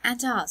him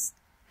and us,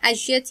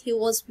 as yet he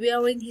was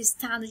wearing his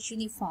standard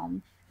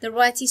uniform, the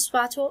ratty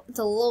sweater,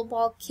 the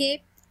low-ball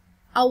cap.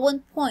 At one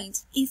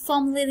point, he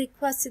formally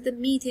requested a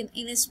meeting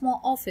in a small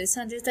office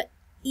under the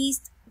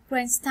East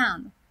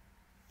Grandstand.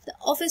 The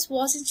office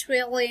wasn't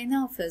really an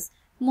office,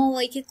 more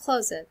like a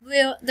closet,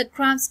 where the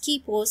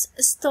groundskeepers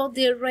stored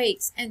their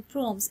rakes and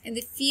brooms and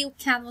a few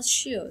canvas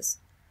chairs.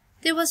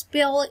 There was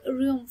barely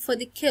room for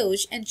the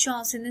coach and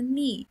Johnson and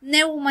me,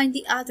 never mind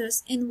the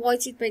others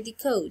invited by the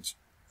coach,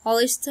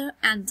 Hollister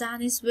and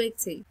Dennis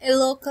Wigty, a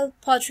local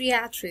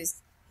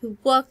podiatrist who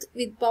worked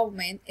with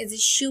Bowman as a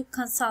shoe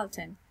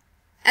consultant.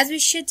 As we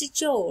shut the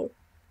door,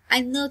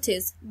 I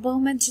noticed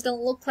Bowman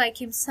didn't look like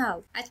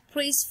himself at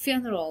Pre's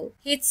funeral.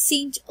 He'd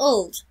seemed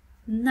old.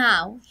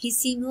 Now he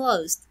seemed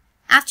lost.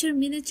 After a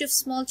minute of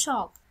small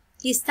talk,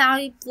 he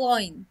started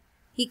blowing.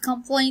 He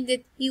complained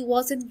that he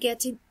wasn't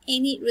getting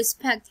any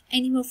respect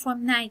anymore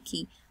from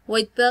Nike, who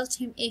had built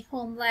him a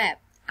home lab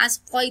and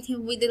supplied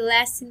him with a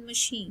lasting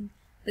machine,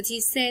 but he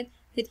said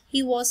that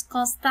he was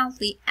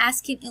constantly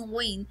asking in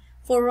vain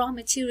for raw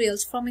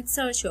materials from its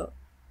searcher.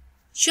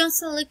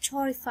 Johnson looked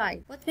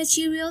horrified. "What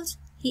materials?"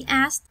 he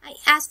asked. "I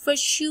asked for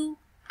shoe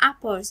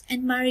uppers,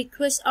 and my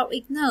requests are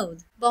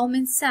ignored,"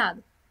 Bowman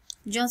said.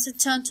 Johnson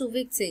turned to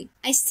Wiggsy.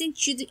 "I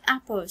sent you the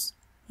uppers,"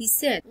 he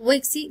said.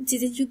 "Wiggsy,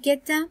 didn't you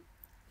get them?"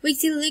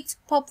 Vicky looked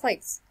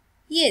perplexed.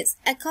 Yes,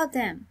 I got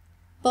them.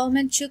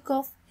 Bowman took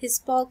off his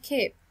ball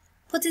cap,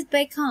 put it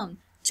back on,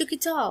 took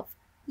it off.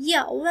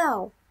 Yeah,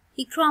 well,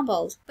 he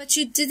grumbled. But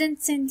you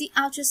didn't send the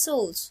outer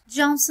soles.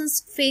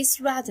 Johnson's face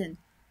reddened.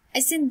 I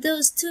sent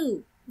those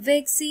too.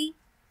 Vixie?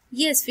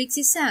 Yes,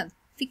 Vixie said.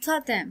 We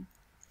got them.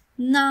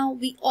 Now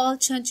we all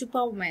turned to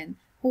Bowman,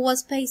 who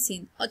was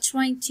pacing, or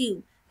trying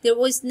to. There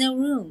was no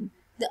room.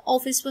 The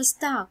office was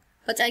dark,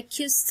 but I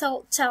could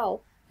still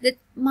tell that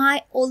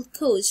my old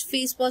coach's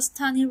face was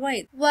turning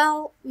red.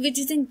 Well, we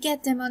didn't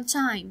get them on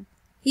time,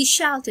 he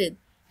shouted,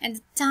 and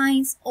the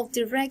tines of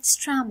the rags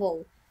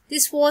trembled.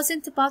 This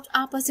wasn't about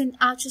uppers and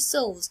outer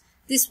soles.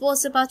 This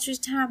was about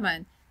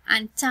retirement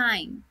and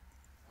time.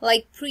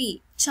 Like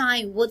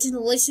time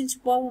wouldn't listen to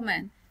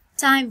Bowman.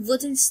 Time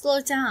wouldn't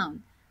slow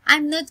down.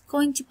 I'm not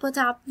going to put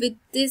up with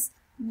this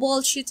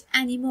bullshit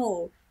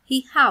anymore.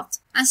 He huffed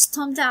and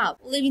stormed out,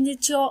 leaving the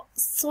door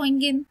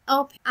swinging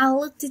up. I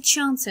looked at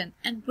Johnson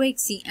and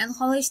Brixie and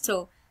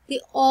Hollister. They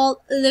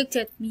all looked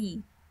at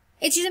me.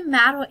 It didn't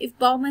matter if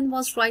Bowman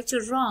was right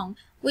or wrong.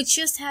 We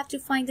just had to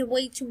find a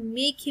way to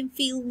make him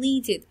feel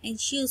needed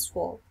and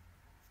useful.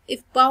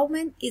 If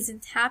Bowman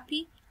isn't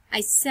happy,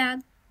 I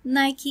said,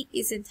 Nike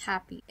isn't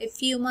happy. A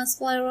few months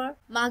later,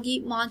 Maggie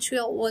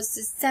Montreal was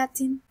the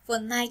setting for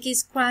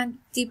Nike's grand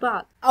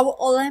debut, our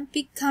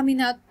Olympic coming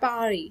out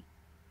party.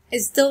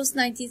 As those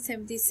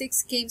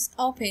 1976 games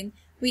opened,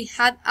 we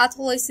had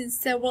athletes in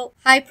several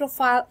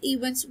high-profile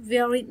events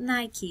wearing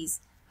Nikes,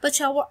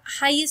 but our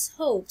highest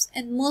hopes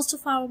and most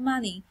of our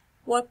money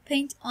were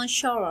pinned on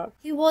Strasser.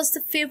 He was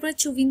the favorite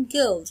to win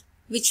gold,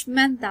 which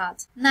meant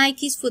that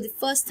Nikes for the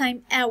first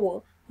time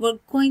ever were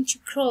going to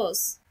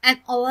cross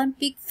an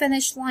Olympic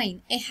finish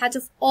line ahead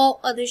of all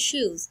other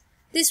shoes.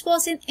 This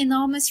was an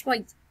enormous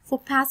rite for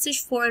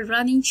passage for a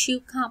running shoe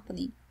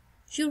company.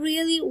 You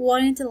really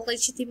weren't a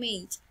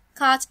legitimate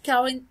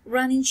card-carrying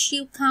running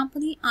shoe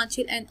company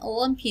until an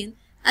Olympian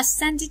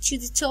ascended to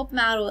the top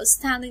medal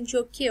standing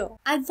your queue.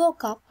 I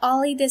woke up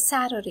early that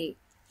Saturday,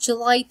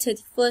 July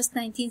 31st,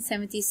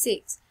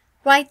 1976.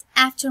 Right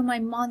after my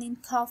morning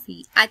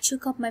coffee, I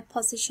took up my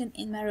position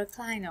in my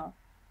recliner.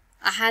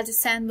 I had a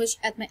sandwich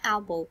at my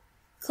elbow,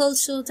 cold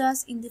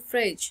sodas in the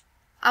fridge.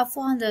 I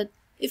wondered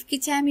if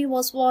Kitami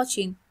was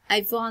watching.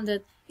 I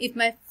wondered if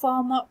my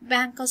former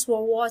bankers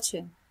were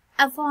watching.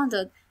 I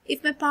wondered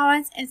if my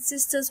parents and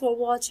sisters were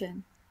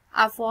watching.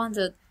 I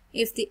wondered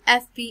if the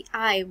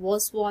FBI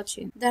was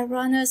watching. The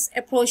runners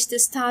approached the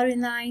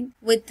starting line.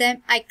 With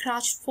them, I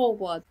crouched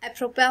forward. I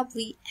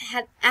probably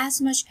had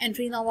as much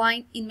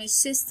adrenaline in my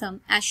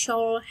system as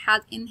Strasser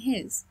had in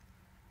his.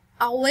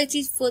 I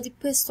waited for the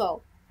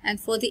pistol and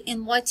for the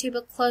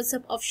inevitable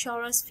close-up of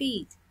Strasser's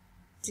feet.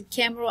 The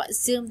camera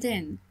zoomed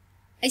in.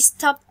 I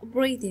stopped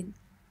breathing.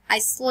 I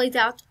slid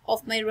out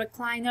of my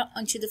recliner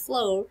onto the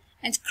floor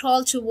and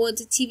crawled toward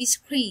the TV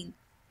screen.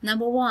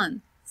 Number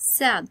one,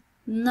 said,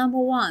 Number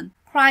one,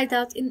 cried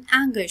out in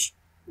anguish.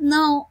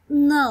 No,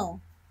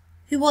 no.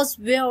 He was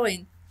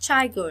wearing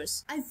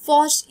tigers. I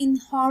watched in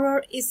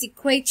horror as the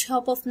great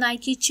top of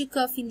Nike took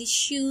off in the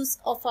shoes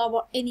of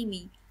our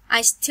enemy.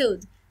 I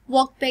stood,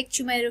 walked back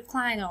to my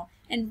recliner,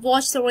 and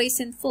watched the race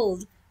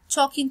unfold,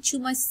 talking to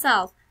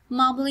myself,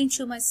 mumbling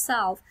to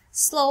myself.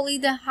 Slowly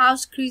the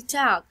house grew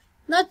dark,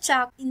 not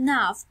dark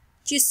enough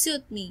to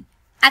suit me.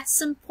 At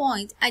some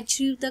point I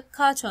drew the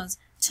curtains,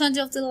 turned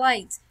off the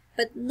lights,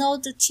 but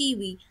not the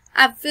TV.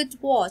 I would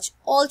watch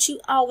all 2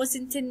 hours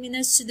and 10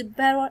 minutes to the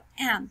bitter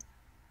end.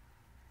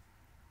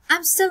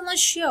 I'm still not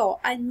sure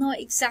I know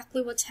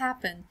exactly what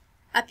happened.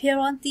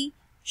 Apparently,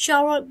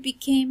 Strasser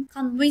became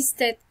convinced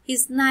that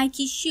his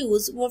Nike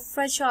shoes were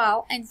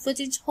fragile and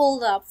wouldn't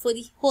hold up for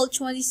the whole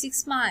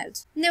 26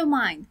 miles. Never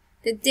mind,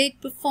 the date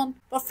performed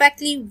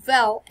perfectly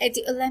well at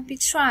the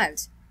Olympic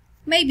trials.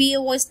 Maybe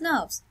it was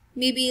nerves.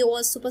 Maybe it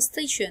was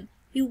superstition.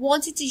 He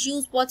wanted to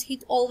use what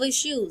he'd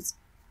always used.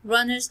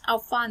 Runners are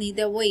funny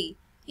that way.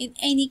 In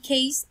any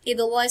case, at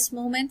the last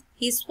moment,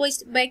 he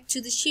switched back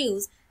to the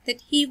shoes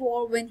that he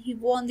wore when he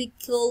won the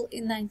gold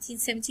in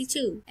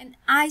 1972. And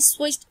I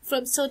switched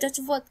from soda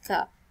to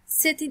vodka,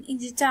 sitting in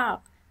the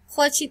dark,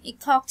 clutching a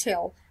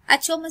cocktail. I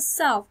told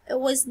myself it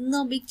was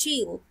no big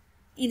deal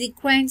in the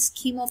grand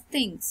scheme of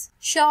things.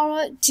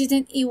 Strasser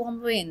didn't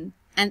even win,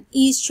 and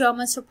East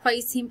German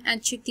surprised him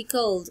and took the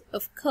gold.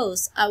 Of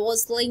course, I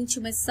was lying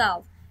to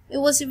myself. It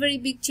was a very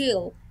big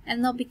deal,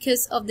 and not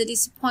because of the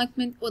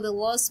disappointment or the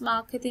lost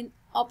marketing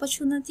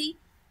opportunity.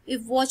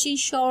 If watching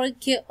Strasser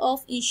get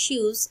off in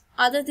shoes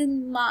other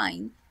than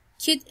mine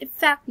could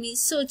affect me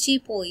so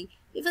deeply,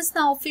 it was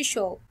now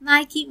official.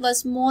 Nike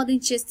was more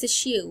than just a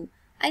shoe.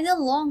 I no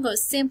longer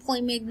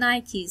simply made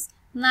Nikes.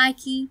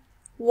 Nike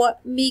were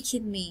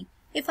making me.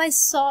 If I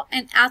saw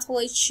an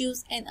athlete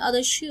choose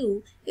another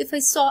shoe, if I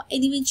saw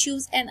anyone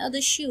choose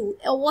another shoe,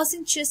 it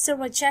wasn't just a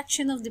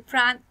rejection of the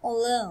brand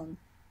alone,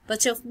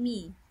 but of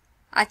me.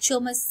 I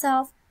told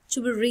myself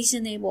to be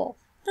reasonable.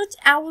 Not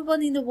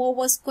everyone in the world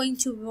was going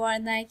to wear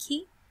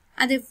Nike.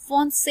 And I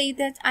won't say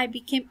that I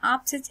became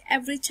upset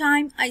every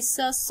time I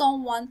saw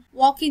someone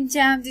walking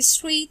down the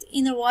street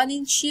in a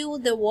running shoe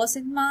that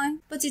wasn't mine,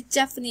 but it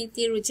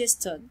definitely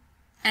registered,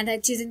 and I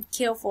didn't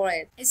care for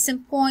it. At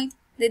some point,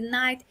 the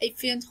night I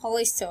filmed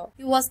Hollister,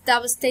 he was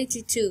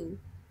devastated too.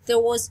 There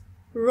was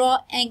raw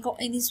anger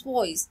in his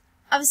voice.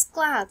 I was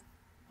glad.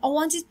 I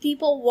wanted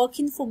people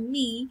working for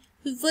me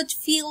who would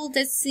feel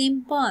the same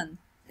burn,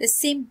 the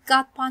same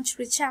gut-punch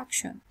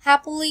rejection.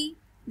 Happily,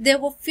 there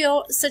were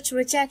few such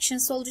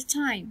rejections all the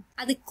time.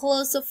 At the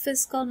close of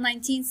fiscal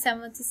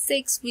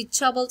 1976, we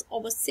doubled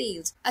our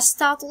sales, a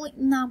startling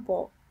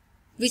number,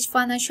 which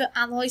financial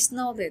analysts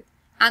noted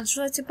and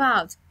wrote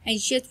about,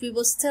 and yet we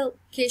were still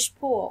cash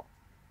poor.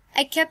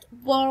 I kept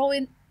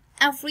borrowing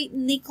every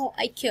nickel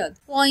I could,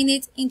 pouring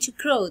it into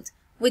growth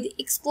with the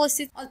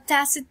explicit or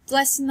tacit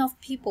blessing of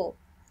people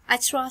I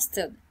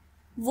trusted.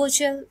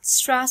 Virgil,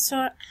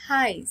 Strasser,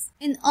 Hayes.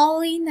 In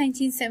early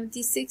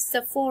 1976,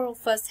 the four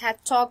of us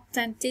had talked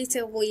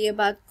tentatively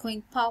about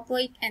going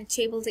public and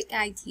tabled the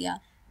idea.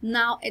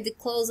 Now, at the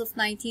close of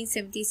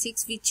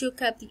 1976, we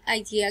took up the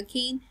idea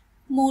again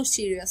more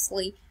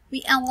seriously.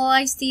 We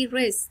analyzed the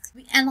risks,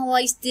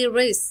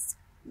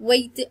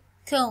 weighed the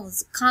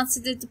cons,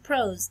 considered the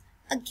pros.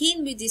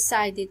 Again we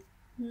decided,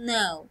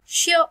 no.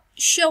 Sure,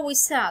 we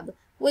said,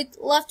 we'd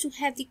love to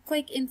have the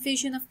quick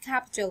infusion of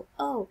capital.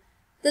 Oh,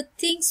 the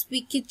things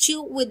we could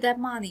do with that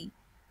money,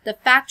 the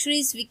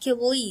factories we could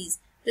lease,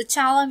 the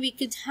talent we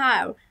could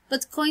hire,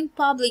 but going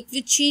public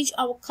would change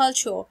our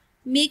culture,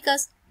 make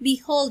us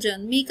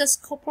beholden, make us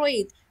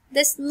corporate.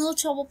 That's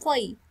not our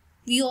play.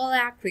 We all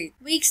agreed.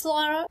 Weeks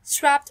later,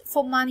 strapped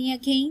for money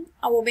again,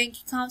 our bank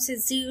accounts at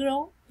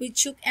zero, we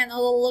took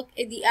another look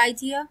at the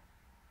idea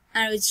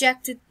and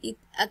rejected it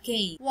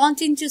again.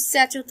 Wanting to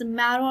settle the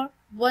matter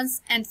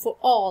once and for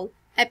all,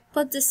 I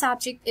put the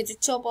subject at the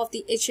top of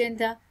the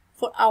agenda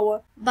for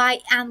our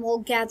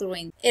biannual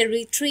gathering, a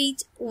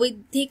retreat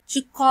with Dick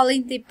to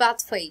calling the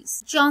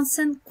Buttface.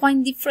 Johnson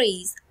coined the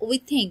phrase, we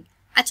think,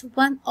 at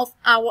one of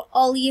our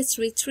earliest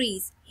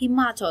retreats. He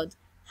muttered,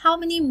 how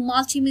many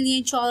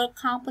multi-million-dollar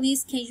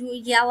companies can you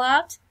yell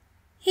out?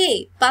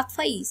 Hey,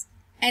 Buttface!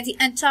 And the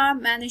entire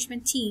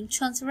management team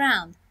turns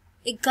around.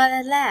 It got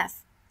a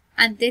laugh,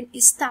 and then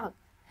it stuck,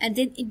 and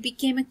then it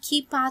became a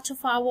key part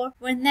of our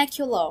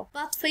vernacular.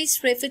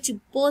 Buttface referred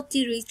to both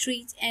the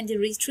retreat and the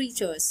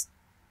retreaters,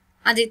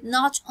 and it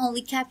not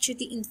only captured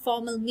the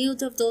informal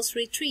mood of those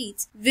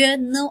retreats, where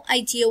no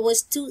idea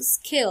was too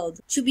skilled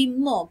to be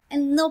mocked,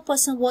 and no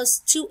person was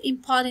too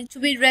important to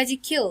be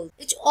ridiculed.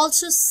 It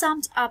also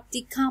summed up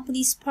the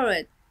company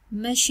spirit,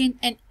 mission,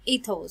 and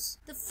ethos.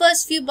 The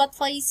first few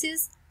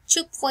Buttfaces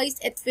took place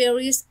at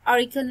various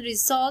Oregon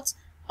resorts,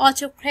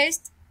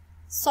 Autocrest,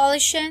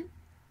 Solution.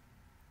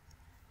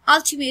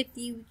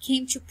 Ultimately, we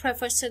came to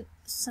prefer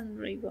Sun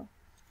River.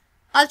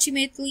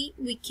 Ultimately,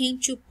 we came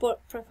to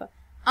prefer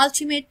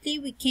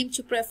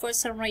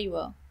Sun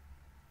River.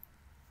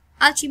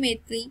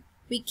 Ultimately,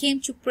 we came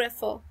to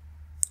prefer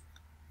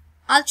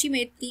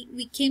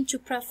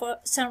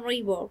Sun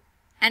River,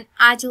 an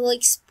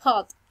idyllic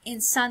spot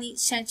in sunny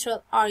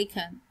central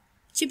Oregon.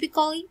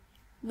 Typically,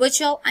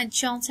 Virgil and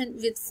Johnson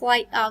would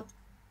fly out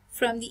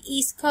from the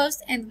East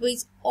Coast and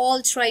we'd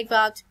all drive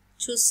out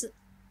to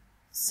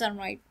Sun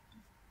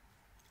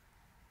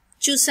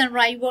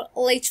River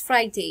late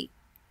Friday.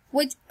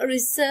 We'd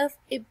reserve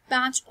a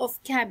bunch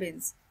of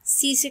cabins,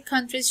 seize a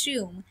conference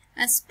room,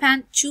 and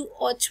spend 2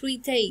 or 3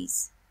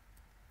 days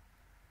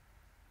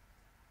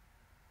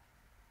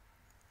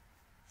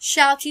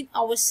shouting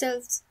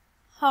ourselves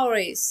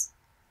hoarse,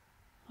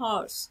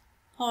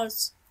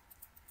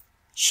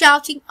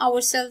 shouting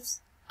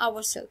ourselves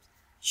hoarse,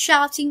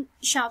 shouting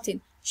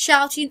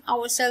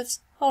ourselves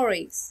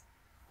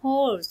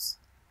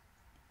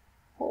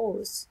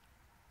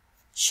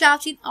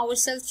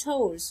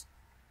hoarse.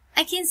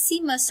 I can see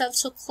myself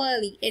so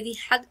clearly at the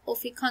head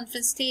of a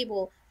conference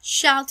table,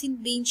 shouting,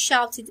 being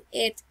shouted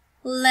at,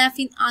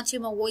 laughing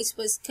until my voice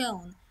was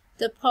gone.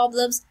 The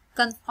problems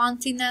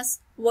confronting us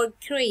were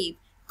grave,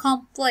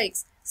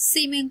 complex,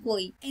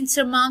 seemingly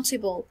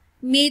insurmountable,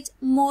 made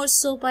more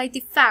so by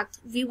the fact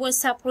we were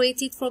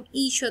separated from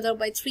each other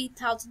by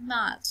 3,000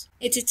 miles,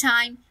 at a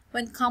time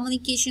when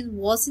communication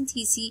wasn't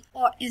easy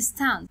or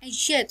instant,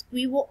 and yet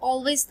we were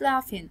always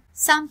laughing.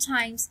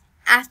 Sometimes,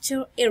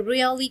 after a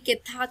really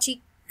cathartic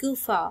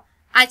guffaw,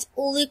 I'd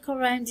look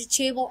around the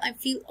table and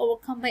feel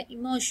overcome by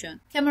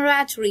emotion,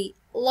 camaraderie,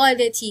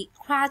 loyalty,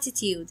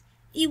 gratitude,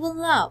 even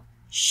love,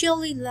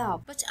 surely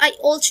love. But I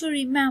also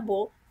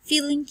remember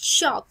feeling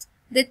shocked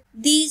that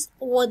these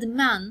were the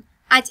men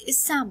I'd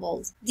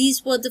assembled.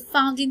 These were the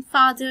founding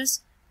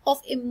fathers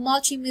of a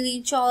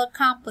multi-million-dollar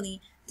company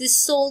that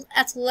sold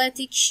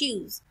athletic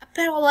shoes, a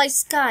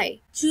paralyzed guy,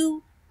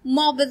 2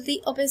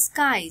 morbidly obese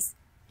guys,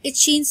 a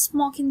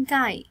chain-smoking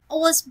guy. I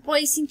was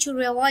bracing to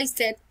realize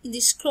that in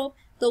this group,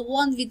 the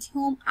one with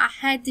whom I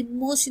had the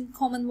most in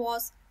common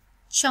was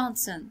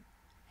Johnson.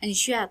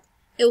 And yet,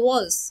 It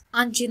was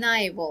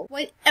undeniable.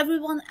 While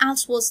everyone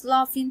else was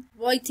laughing,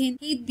 writing,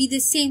 he'd be the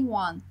sane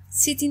one,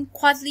 sitting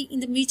quietly in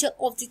the middle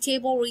of the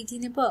table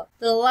reading a book.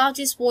 The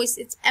loudest voice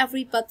at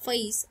every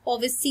Buttface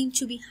always seemed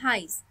to be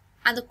his,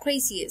 and the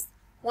craziest.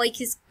 Like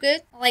his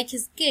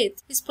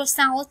gait, his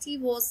personality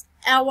was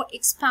ever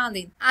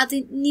expanding,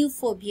 adding new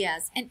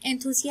phobias and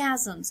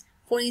enthusiasms.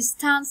 For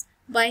instance,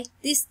 by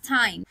this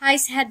time,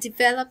 Hayes had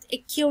developed a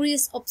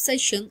curious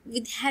obsession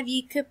with heavy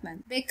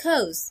equipment.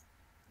 Because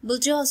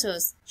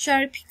bulldozers,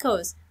 cherry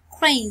pickers,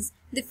 cranes,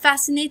 they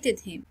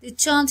fascinated him. They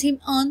turned him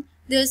on.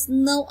 There's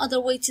no other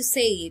way to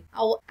say it.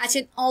 At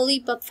an early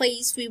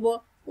Buttface, we were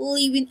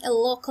leaving a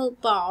local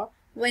bar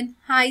when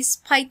Hayes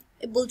spied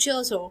a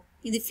bulldozer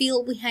in the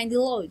field behind the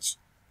lodge.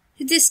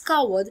 He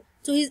discovered,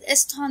 to his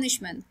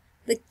astonishment,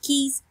 the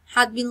keys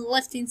had been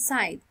left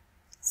inside.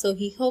 So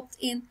he hopped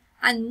in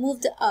and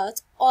moved the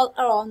earth all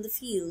around the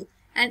field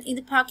and in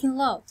the parking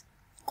lot,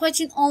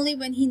 quitting only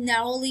when he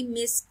narrowly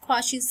missed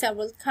crushing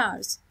several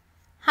cars.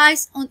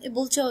 Hayes on a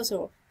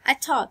bulldozer, I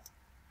thought.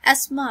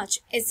 As much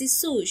as the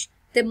swoosh,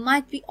 there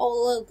might be our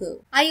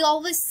logo. I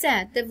always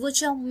said the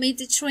whistle made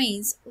the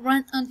trains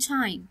run on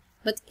time,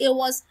 but it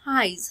was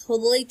Hayes who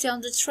laid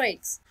down the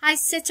tracks.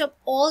 Hayes set up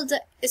all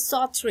the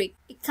esoteric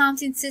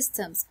accounting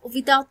systems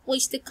without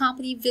which the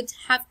company would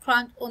have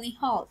ground on a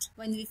halt.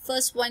 When we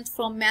first went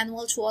from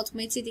manual to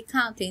automated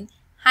accounting,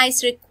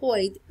 Hayes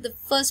required the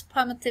first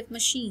primitive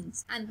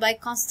machines, and by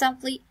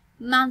constantly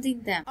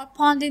mending them or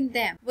pounding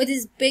them with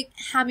his big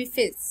hammy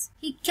fists,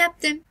 he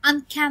kept them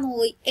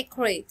uncannily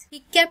accurate.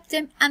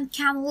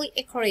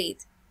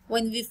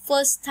 When we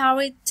first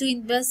started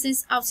doing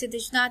business outside the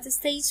United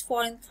States,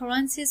 foreign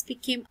currencies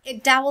became a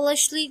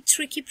devilishly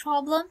tricky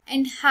problem,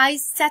 and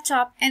Hayes set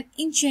up an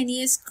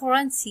ingenious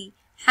currency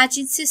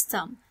hedging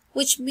system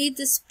which made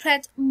the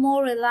spread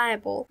more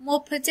reliable,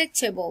 more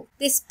predictable.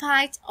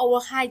 Despite our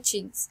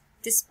hijinks,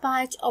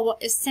 despite our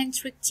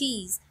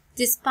eccentricities,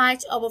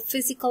 despite our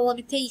physical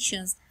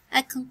limitations,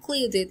 I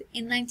concluded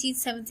in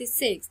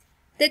 1976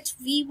 that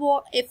we were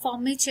a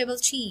formidable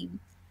team.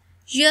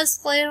 Years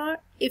later,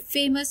 a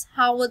famous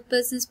Harvard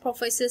business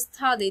professor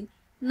studying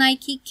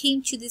Nike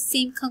came to the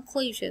same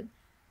conclusion.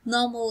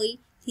 Normally,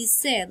 he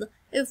said,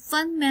 a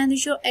fund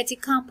manager at a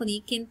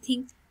company can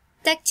think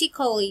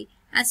tactically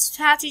and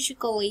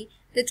strategically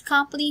that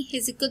company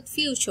has a good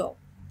future.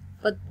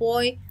 But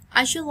boy,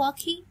 are you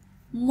lucky?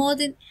 More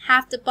than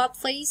half the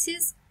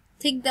Buttfaces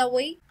think that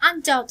way.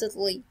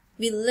 Undoubtedly,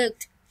 we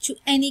looked to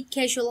any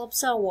casual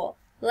observer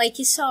like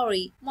a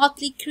sorry,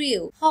 motley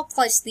crew,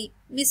 hopelessly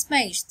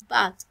mismatched,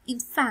 but in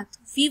fact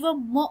we were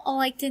more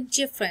alike than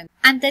different,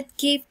 and that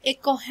gave a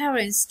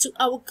coherence to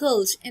our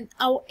goals and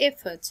our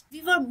efforts.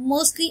 We were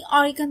mostly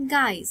arrogant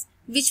guys,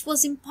 which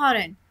was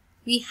important.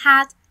 We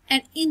had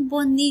an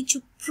inborn need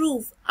to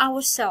prove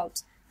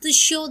ourselves, to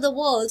show the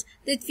world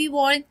that we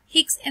weren't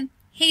hicks and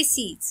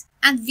hayseeds,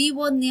 and we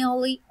were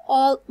nearly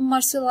all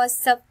merciless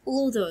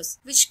self-loathers,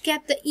 which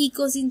kept the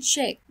egos in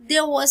check.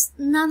 There was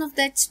none of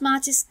that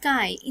smartest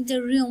guy in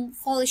the room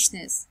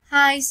foolishness.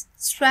 Hayes,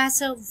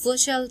 Strasser,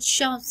 Bushel,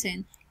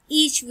 Johnson,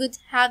 each would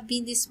have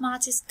been the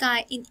smartest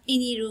guy in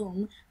any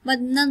room, but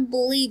none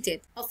believed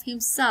it of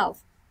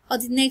himself or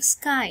the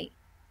next guy.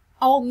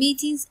 Our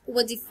meetings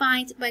were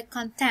defined by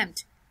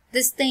contempt,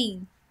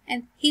 disdain,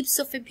 and heaps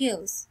of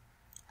abuse.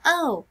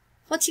 Oh,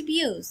 what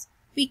abuse!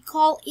 We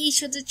called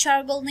each other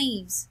terrible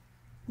names,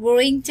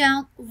 roaring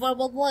down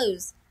verbal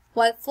blows,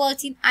 while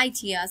flirting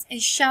ideas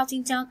and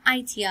shouting down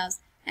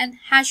ideas and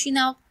hashing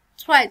out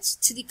threats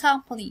to the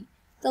company.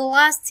 The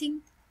last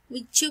thing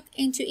we took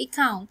into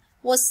account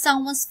was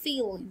someone's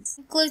feelings,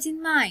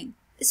 including mine,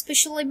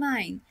 especially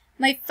mine.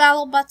 My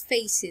fellow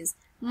Buttfaces,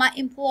 my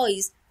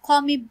employees,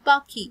 call me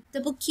Bucky,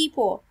 the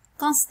bookkeeper,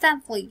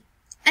 constantly.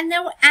 I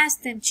never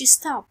asked them to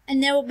stop. I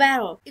never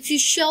better. If you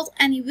showed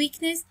any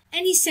weakness,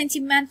 any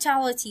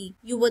sentimentality,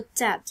 you were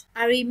dead.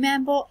 I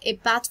remember a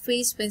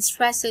Buttface when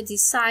Strasser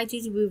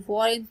decided we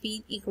weren't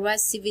being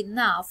aggressive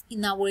enough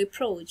in our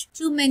approach.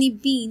 Too many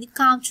bean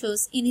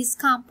counters in his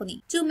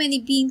company. Too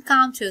many bean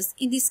counters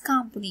in this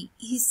company,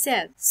 he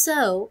said.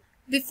 So,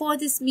 before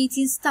this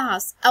meeting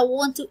starts, I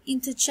want to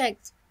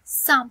interject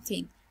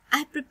something.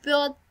 I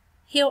prepared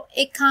here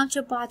a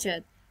counter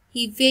budget.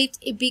 He waved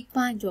a big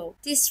binder.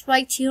 This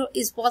right here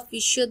is what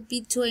we should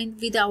be doing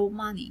with our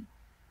money.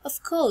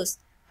 Of course,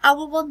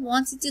 everyone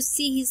wanted to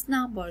see his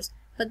numbers,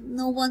 but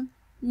no one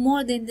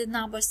more than the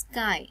numbers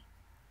guy.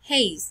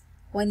 Hayes,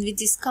 when we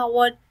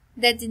discovered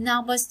that the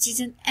numbers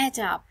didn't add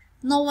up,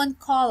 no one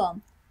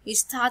column, we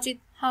started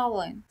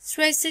howling.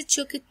 Strasser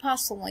took it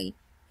personally.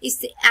 It's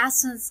the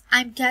essence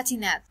I'm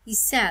getting at, he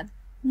said.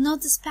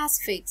 Not the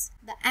specifics,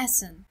 the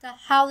essence. The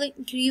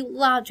howling grew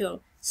louder.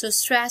 So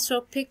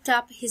Strasser picked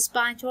up his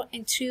binder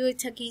and threw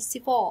it against the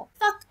wall.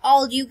 Fuck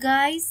all you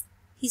guys,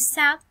 he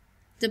said.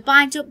 The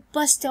binder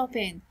burst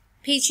open.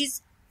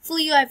 Pages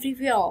flew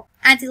everywhere,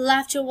 and the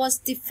laughter was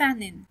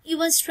deafening.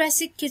 Even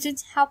Strasser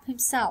couldn't help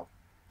himself.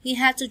 He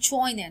had to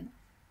join in.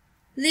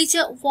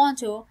 Little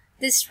wonder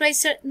the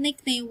Strasser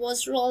nickname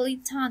was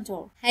Rolling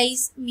Thunder.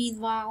 Hayes,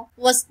 meanwhile,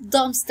 was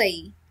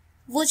Doomsday.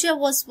 Roger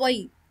was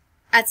weight,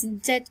 as in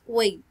dead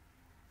weight.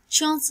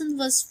 Johnson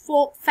was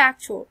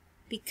 4-factor,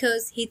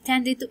 because he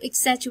tended to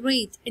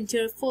exaggerate and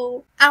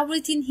therefore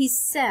everything he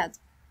said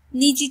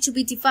needed to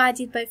be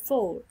divided by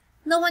 4.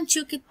 No one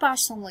took it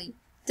personally.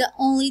 The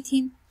only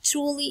thing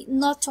truly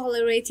not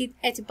tolerated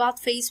at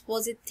Buttface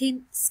was a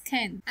thin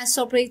skin and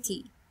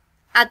sobriety.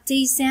 At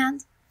day's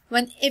end,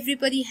 when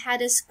everybody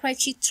had a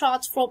scratchy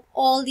throat from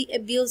all the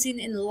abusing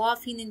and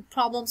laughing and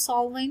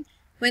problem-solving,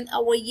 when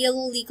our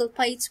yellow legal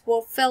plates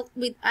were filled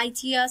with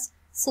ideas,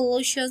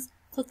 solutions,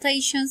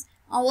 quotations,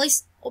 and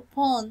lists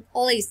upon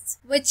lists,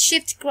 we'd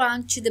shift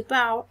ground to the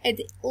bar at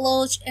the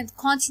lodge and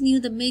continue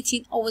the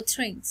meeting over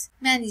drinks,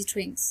 many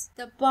drinks.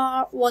 The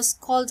bar was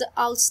called the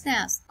Owl's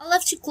Nest. I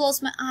love to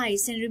close my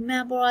eyes and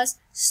remember us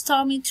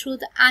storming through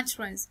the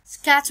entrance,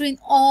 scattering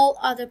all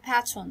other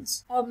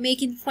patrons, or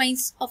making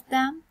friends of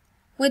them.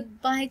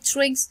 We'd buy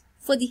drinks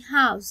for the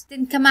house,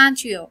 then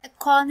command you a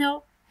corner,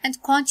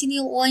 and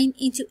continue laying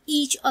into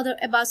each other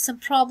about some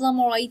problem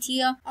or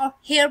idea or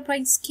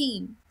harebrained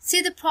scheme.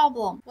 See, the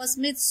problem was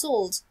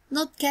mid-soles,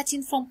 not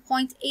getting from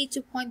point A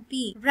to point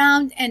B.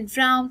 Round and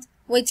round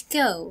we'd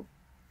go,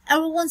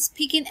 everyone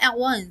speaking at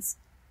once,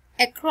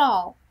 a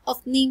crawl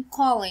of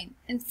name-calling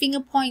and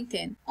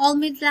finger-pointing, all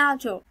made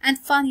louder and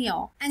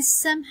funnier and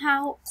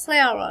somehow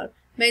clearer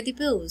by the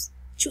booze.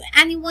 To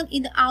anyone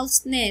in the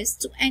Owl's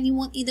Nest, to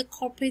anyone in the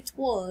corporate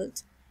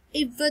world,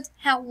 it would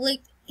have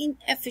looked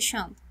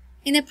inefficient,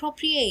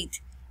 inappropriate,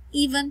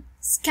 even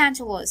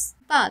scandalous.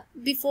 But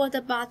before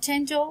the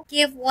bartender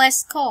gave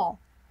last call,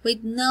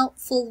 we'd know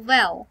full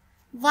well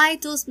why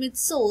those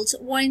mid-soles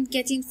weren't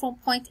getting from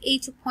point A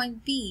to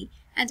point B,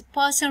 and the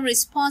person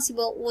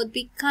responsible would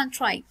be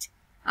contrite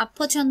and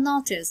put on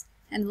notice,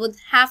 and would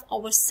have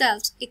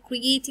ourselves a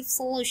creative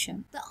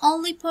solution. The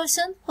only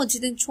person who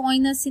didn't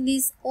join us in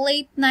these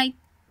late-night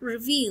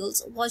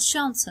reveals was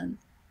Johnson.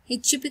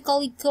 He'd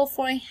typically go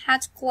for a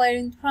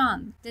hat-clearing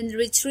run, then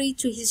retreat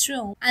to his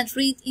room and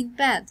read in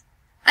bed.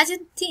 I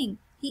didn't think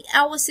he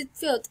ever set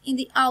foot in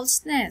the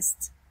Owl's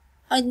Nest.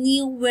 I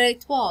knew where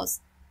it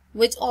was.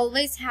 We'd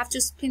always have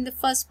to spend the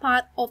first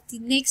part of the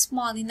next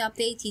morning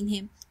updating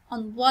him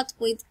on what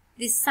we'd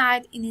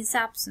decide in his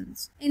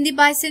absence. In the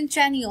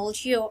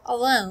bicentennial year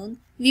alone,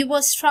 we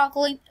were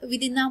struggling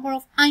with a number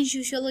of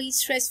unusually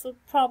stressful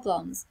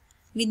problems.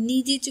 We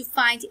needed to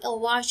find a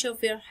larger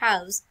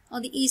warehouse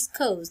on the East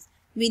Coast.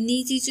 We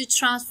needed to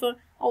transfer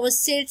our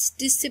sales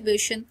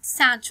distribution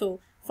center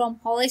from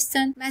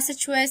Holliston,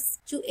 Massachusetts,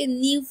 to a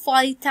new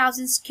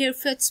 40,000 square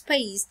foot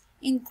space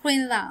in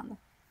Greenland,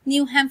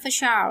 New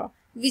Hampshire,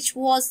 which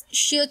was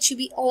sure to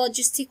be a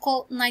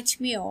logistical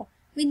nightmare.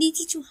 We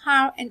needed to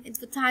hire an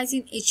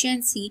advertising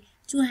agency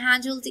to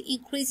handle the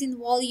increasing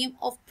volume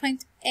of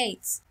print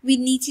ads. We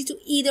needed to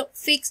either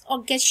fix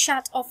or get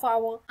shut of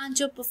our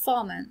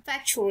underperforming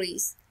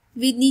factories.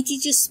 We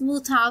needed to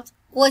smooth out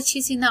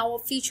glitches in our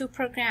future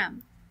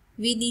program.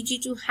 We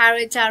needed to hire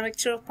a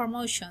director of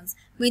promotions.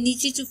 We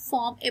needed to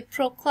form a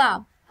pro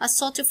club, a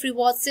sort of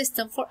reward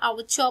system for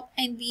our top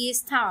NBA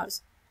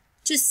stars.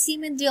 To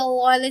cement their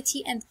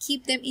loyalty and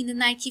keep them in the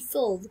Nike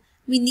fold,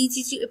 we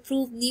needed to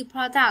approve new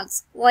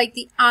products like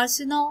the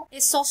Arsenal,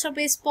 a saucer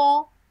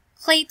baseball,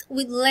 cleat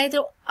with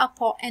leather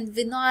upper and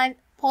vinyl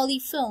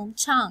polyfilm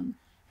tongue,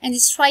 and the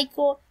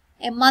Striker,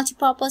 a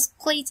multipurpose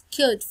cleat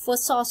good for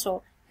saucer,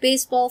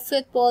 baseball,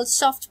 football,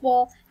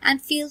 softball,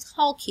 and field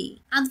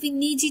hockey. And we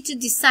needed to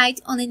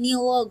decide on a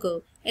new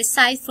logo.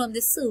 Aside from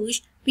the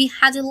swoosh, we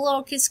had a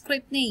lowercase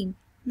script name,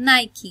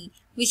 Nike,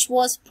 which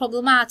was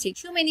problematic.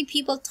 Too many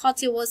people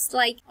thought it was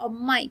like a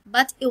Mike,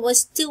 but it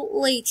was too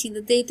late in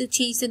the day to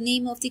change the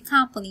name of the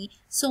company,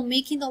 so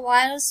making the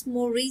letters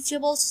more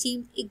readable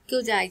seemed a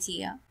good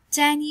idea.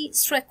 Danny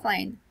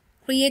Strickland,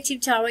 creative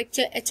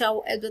director at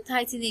our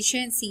advertising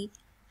agency,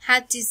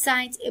 had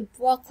designed a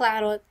block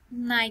letter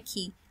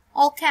Nike,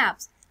 all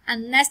caps,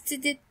 and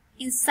nested it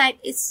inside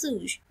a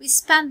swoosh. We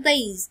spent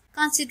days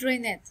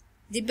considering it,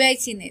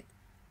 debating it.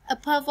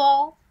 Above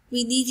all,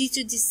 we needed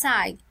to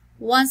decide,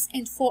 once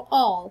and for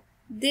all,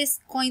 this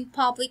going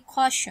public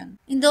question.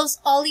 In those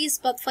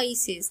earliest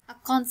Buttfaces, a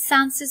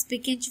consensus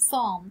began to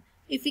form.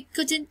 If we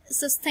couldn't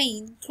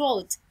sustain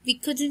growth, we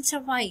couldn't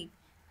survive.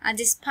 And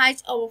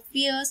despite our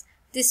fears,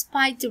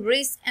 despite the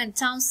risks and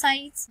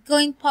downsides,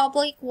 going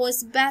public was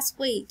the best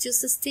way to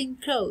sustain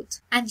growth.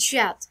 And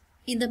yet,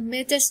 in the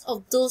midst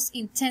of those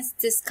intense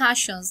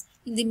discussions,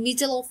 in the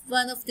middle of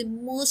one of the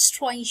most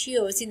strange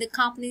years in the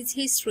company's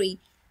history,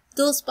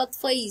 those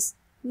Buttface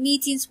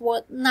meetings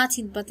were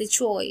nothing but a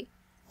joy.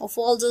 Of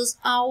all those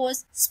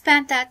hours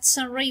spent at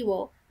Sun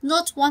River,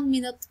 not 1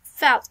 minute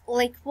felt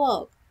like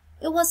work.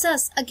 It was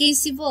us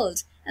against the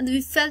world, and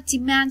we felt the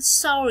man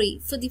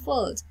sorry for the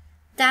world.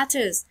 That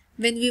is,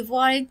 when we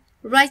weren't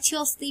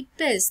righteously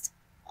pissed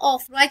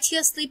off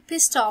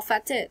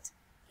at it.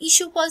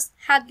 Issue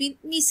had been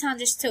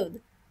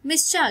misunderstood,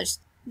 misjudged,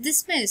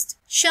 dismissed,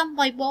 shunned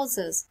by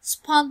bosses,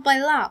 spurned by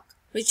luck,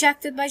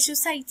 rejected by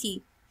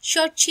society,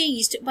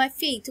 shortchanged by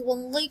fate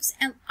when looks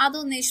and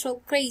other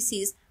natural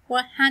graces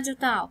were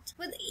handed out,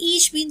 with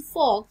each being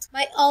fogged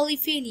by early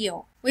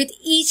failure, with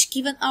each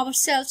given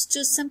ourselves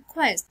to some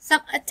quest,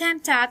 some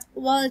attempt at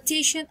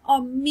validation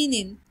or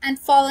meaning, and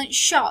fallen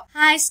short.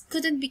 Hayes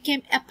couldn't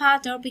become a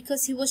partner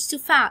because he was too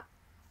fat.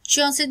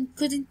 Johnson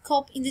couldn't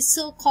cope in the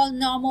so-called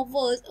normal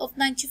world of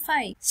 9 to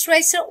 5.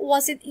 Strasser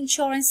was an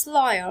insurance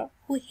lawyer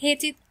who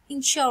hated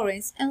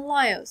insurance and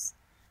lawyers.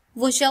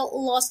 Vogel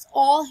lost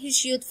all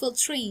his youthful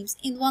dreams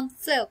in one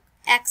fluke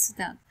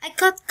accident. I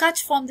got cut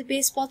from the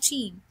baseball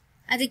team,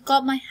 and I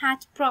got my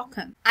heart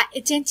broken. I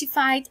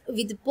identified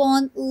with the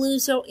born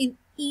loser in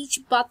each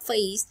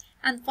Buttface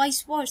and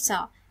vice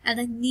versa, and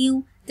I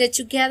knew that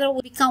together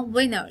we become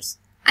winners.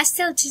 I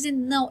still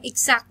didn't know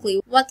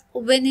exactly what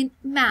winning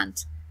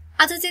meant,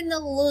 other than the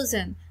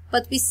losing,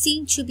 but we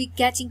seemed to be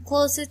getting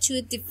closer to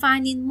a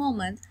defining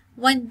moment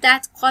when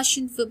that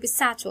question would be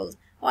settled,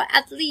 or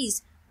at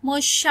least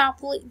more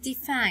sharply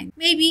defined.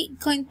 Maybe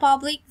going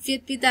public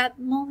would be that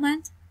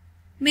moment.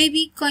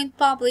 Maybe going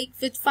public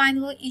would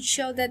finally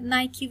ensure that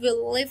Nike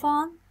will live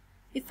on.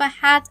 If I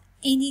had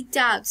any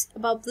doubts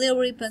about Blue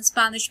Ribbon's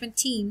management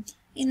team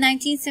in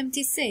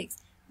 1976,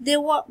 they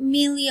were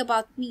mainly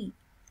about me.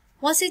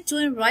 Was I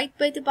doing right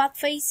by the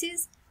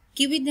Buttfaces,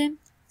 giving them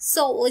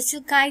so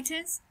little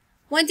guidance?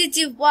 When they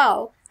did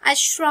well, I'd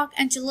shrug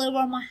and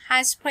deliver my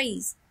highest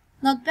praise.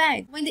 Not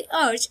bad. When they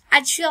urged,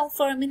 I'd chill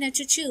for a minute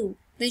or two,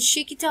 then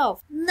shake it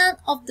off. None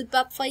of the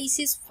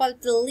Buttfaces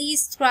felt the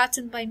least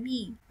threatened by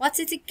me. Was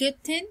it a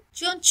good thing?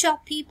 Don't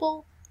tell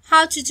people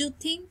how to do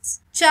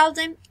things. Tell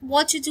them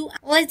what to do and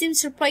let them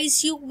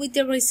surprise you with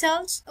the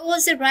results. It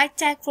was the right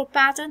tag for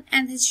Patton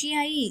and his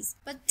GIEs.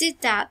 But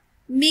did that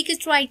make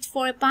it right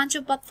for a bunch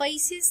of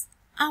Buttfaces?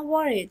 I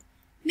worried.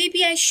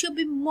 Maybe I should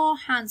be more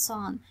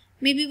hands-on.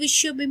 Maybe we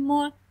should be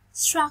more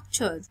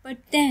structured. But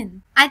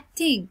then, I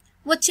think,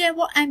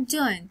 whatever I'm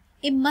doing,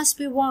 it must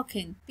be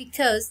working,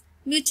 because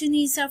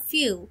mutinies are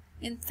few.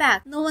 In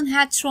fact, no one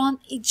had thrown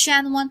a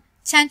genuine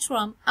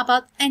tantrum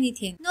about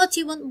anything, not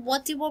even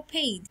what they were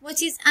paid,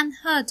 which is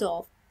unheard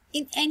of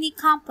in any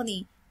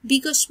company,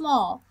 big or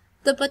small.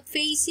 The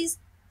Buttfaces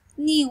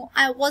knew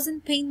I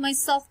wasn't paying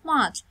myself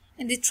much,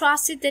 and they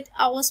trusted that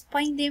I was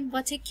paying them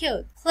what I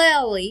could.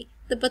 Clearly,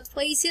 the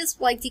Buttfaces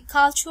liked the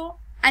culture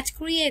I'd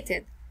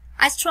created.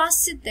 I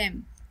trusted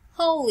them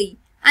wholly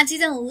and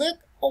didn't look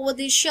over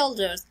their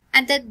shoulders,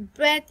 and that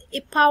bred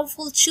a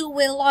powerful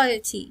two-way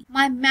loyalty.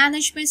 My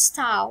management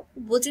style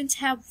wouldn't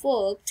have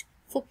worked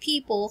for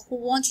people who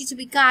wanted to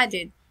be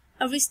guided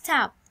every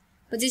step,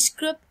 but this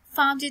group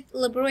found it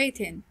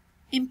liberating,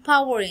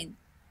 empowering.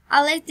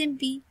 I let them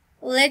be,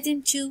 let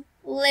them do,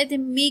 let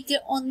them make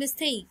their own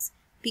mistakes,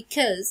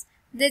 because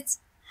that's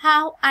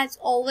how I'd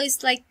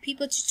always liked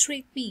people to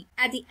treat me.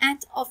 At the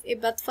end of a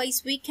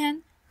Buttface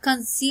weekend,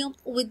 consumed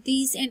with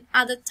these and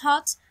other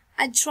thoughts,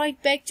 I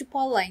drive back to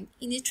Poland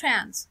in a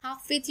trance.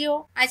 Halfway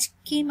there, I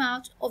came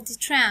out of the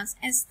trance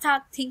and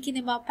started thinking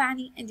about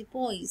Penny and the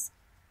boys.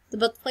 The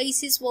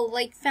Buttfaces were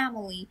like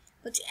family,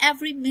 but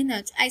every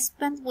minute I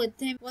spent with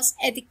them was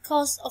at the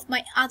cost of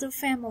my other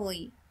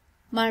family,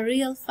 my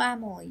real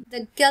family.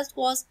 The guilt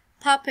was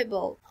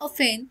palpable.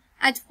 Often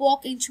I'd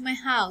walk into my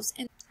house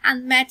and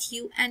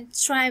Matthew and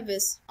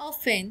Travis.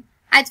 Often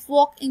I'd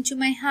walk into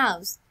my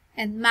house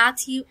and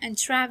Matthew and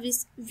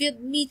Travis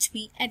would meet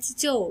me at the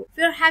door.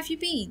 "Where have you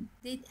been?"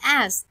 they'd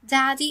ask.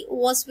 "Daddy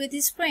was with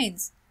his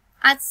friends,"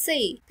 I'd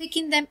say,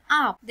 picking them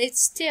up. They'd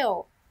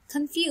stare,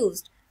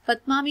 confused.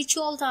 "But Mommy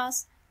told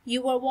us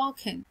you were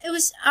walking." It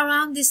was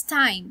around this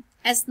time,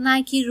 as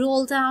Nike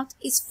rolled out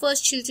its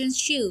first children's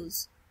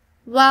shoes,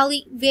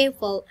 Wally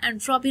Wavell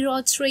and Robbie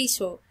Rod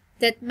Tracer,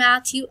 that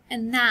Matthew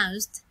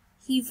announced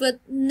he would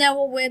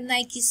never wear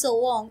Nike so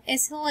long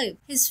as he lived.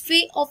 His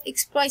way of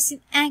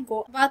expressing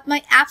anger about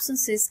my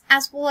absences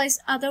as well as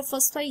other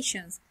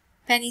frustrations.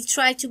 Penny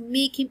tried to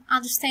make him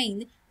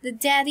understand that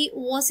Daddy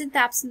wasn't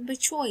absent by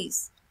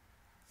choice.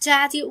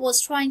 Daddy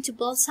was trying to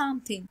build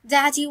something.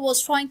 Daddy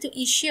was trying to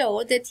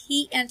ensure that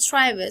he and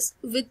Travis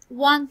would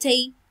one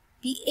day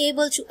be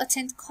able to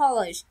attend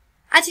college.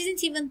 I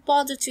didn't even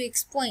bother to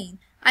explain.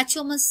 I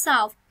told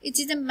myself it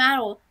didn't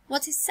matter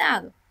what he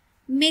said.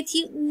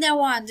 Matthew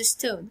never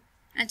understood,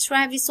 and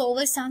Travis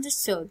always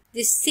understood.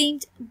 They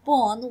seemed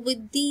born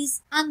with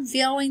these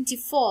unvarying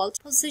default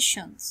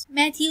positions.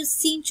 Matthew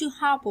seemed to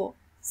harbor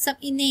some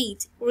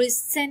innate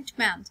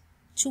resentment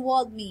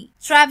toward me.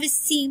 Travis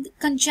seemed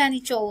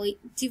congenitally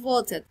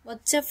devoted.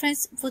 What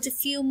difference would a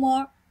few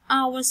more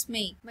hours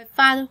make? My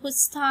fatherhood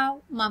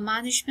style, my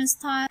management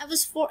style, I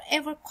was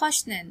forever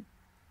questioning.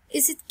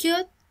 Is it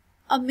good,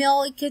 or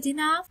merely good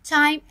enough?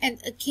 Time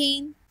and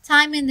again,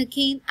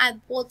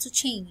 I'd want to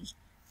change.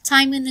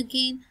 Time and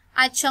again,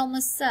 I'd tell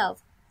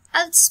myself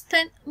I'd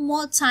spend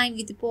more time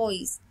with the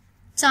boys.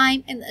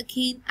 Time and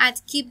again,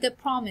 I'd keep the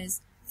promise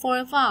for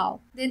a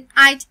while. Then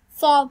I'd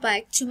fall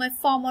back to my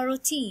former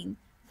routine,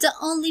 the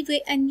only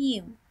way I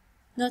knew.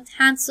 Not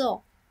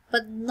hands-off,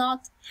 but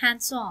not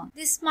hands-on.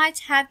 This might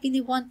have been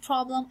the one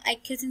problem I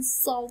couldn't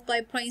solve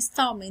by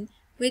brainstorming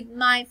with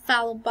my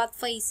fellow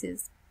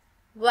Buttfaces.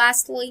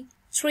 Vastly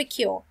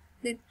trickier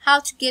Then how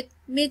to get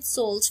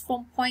midsoles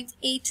from point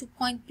A to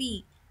point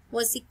B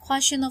was the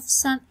question of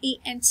son A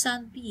and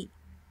son B.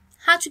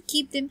 How to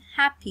keep them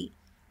happy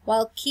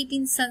while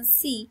keeping son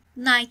C,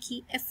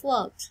 Nike,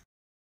 afloat.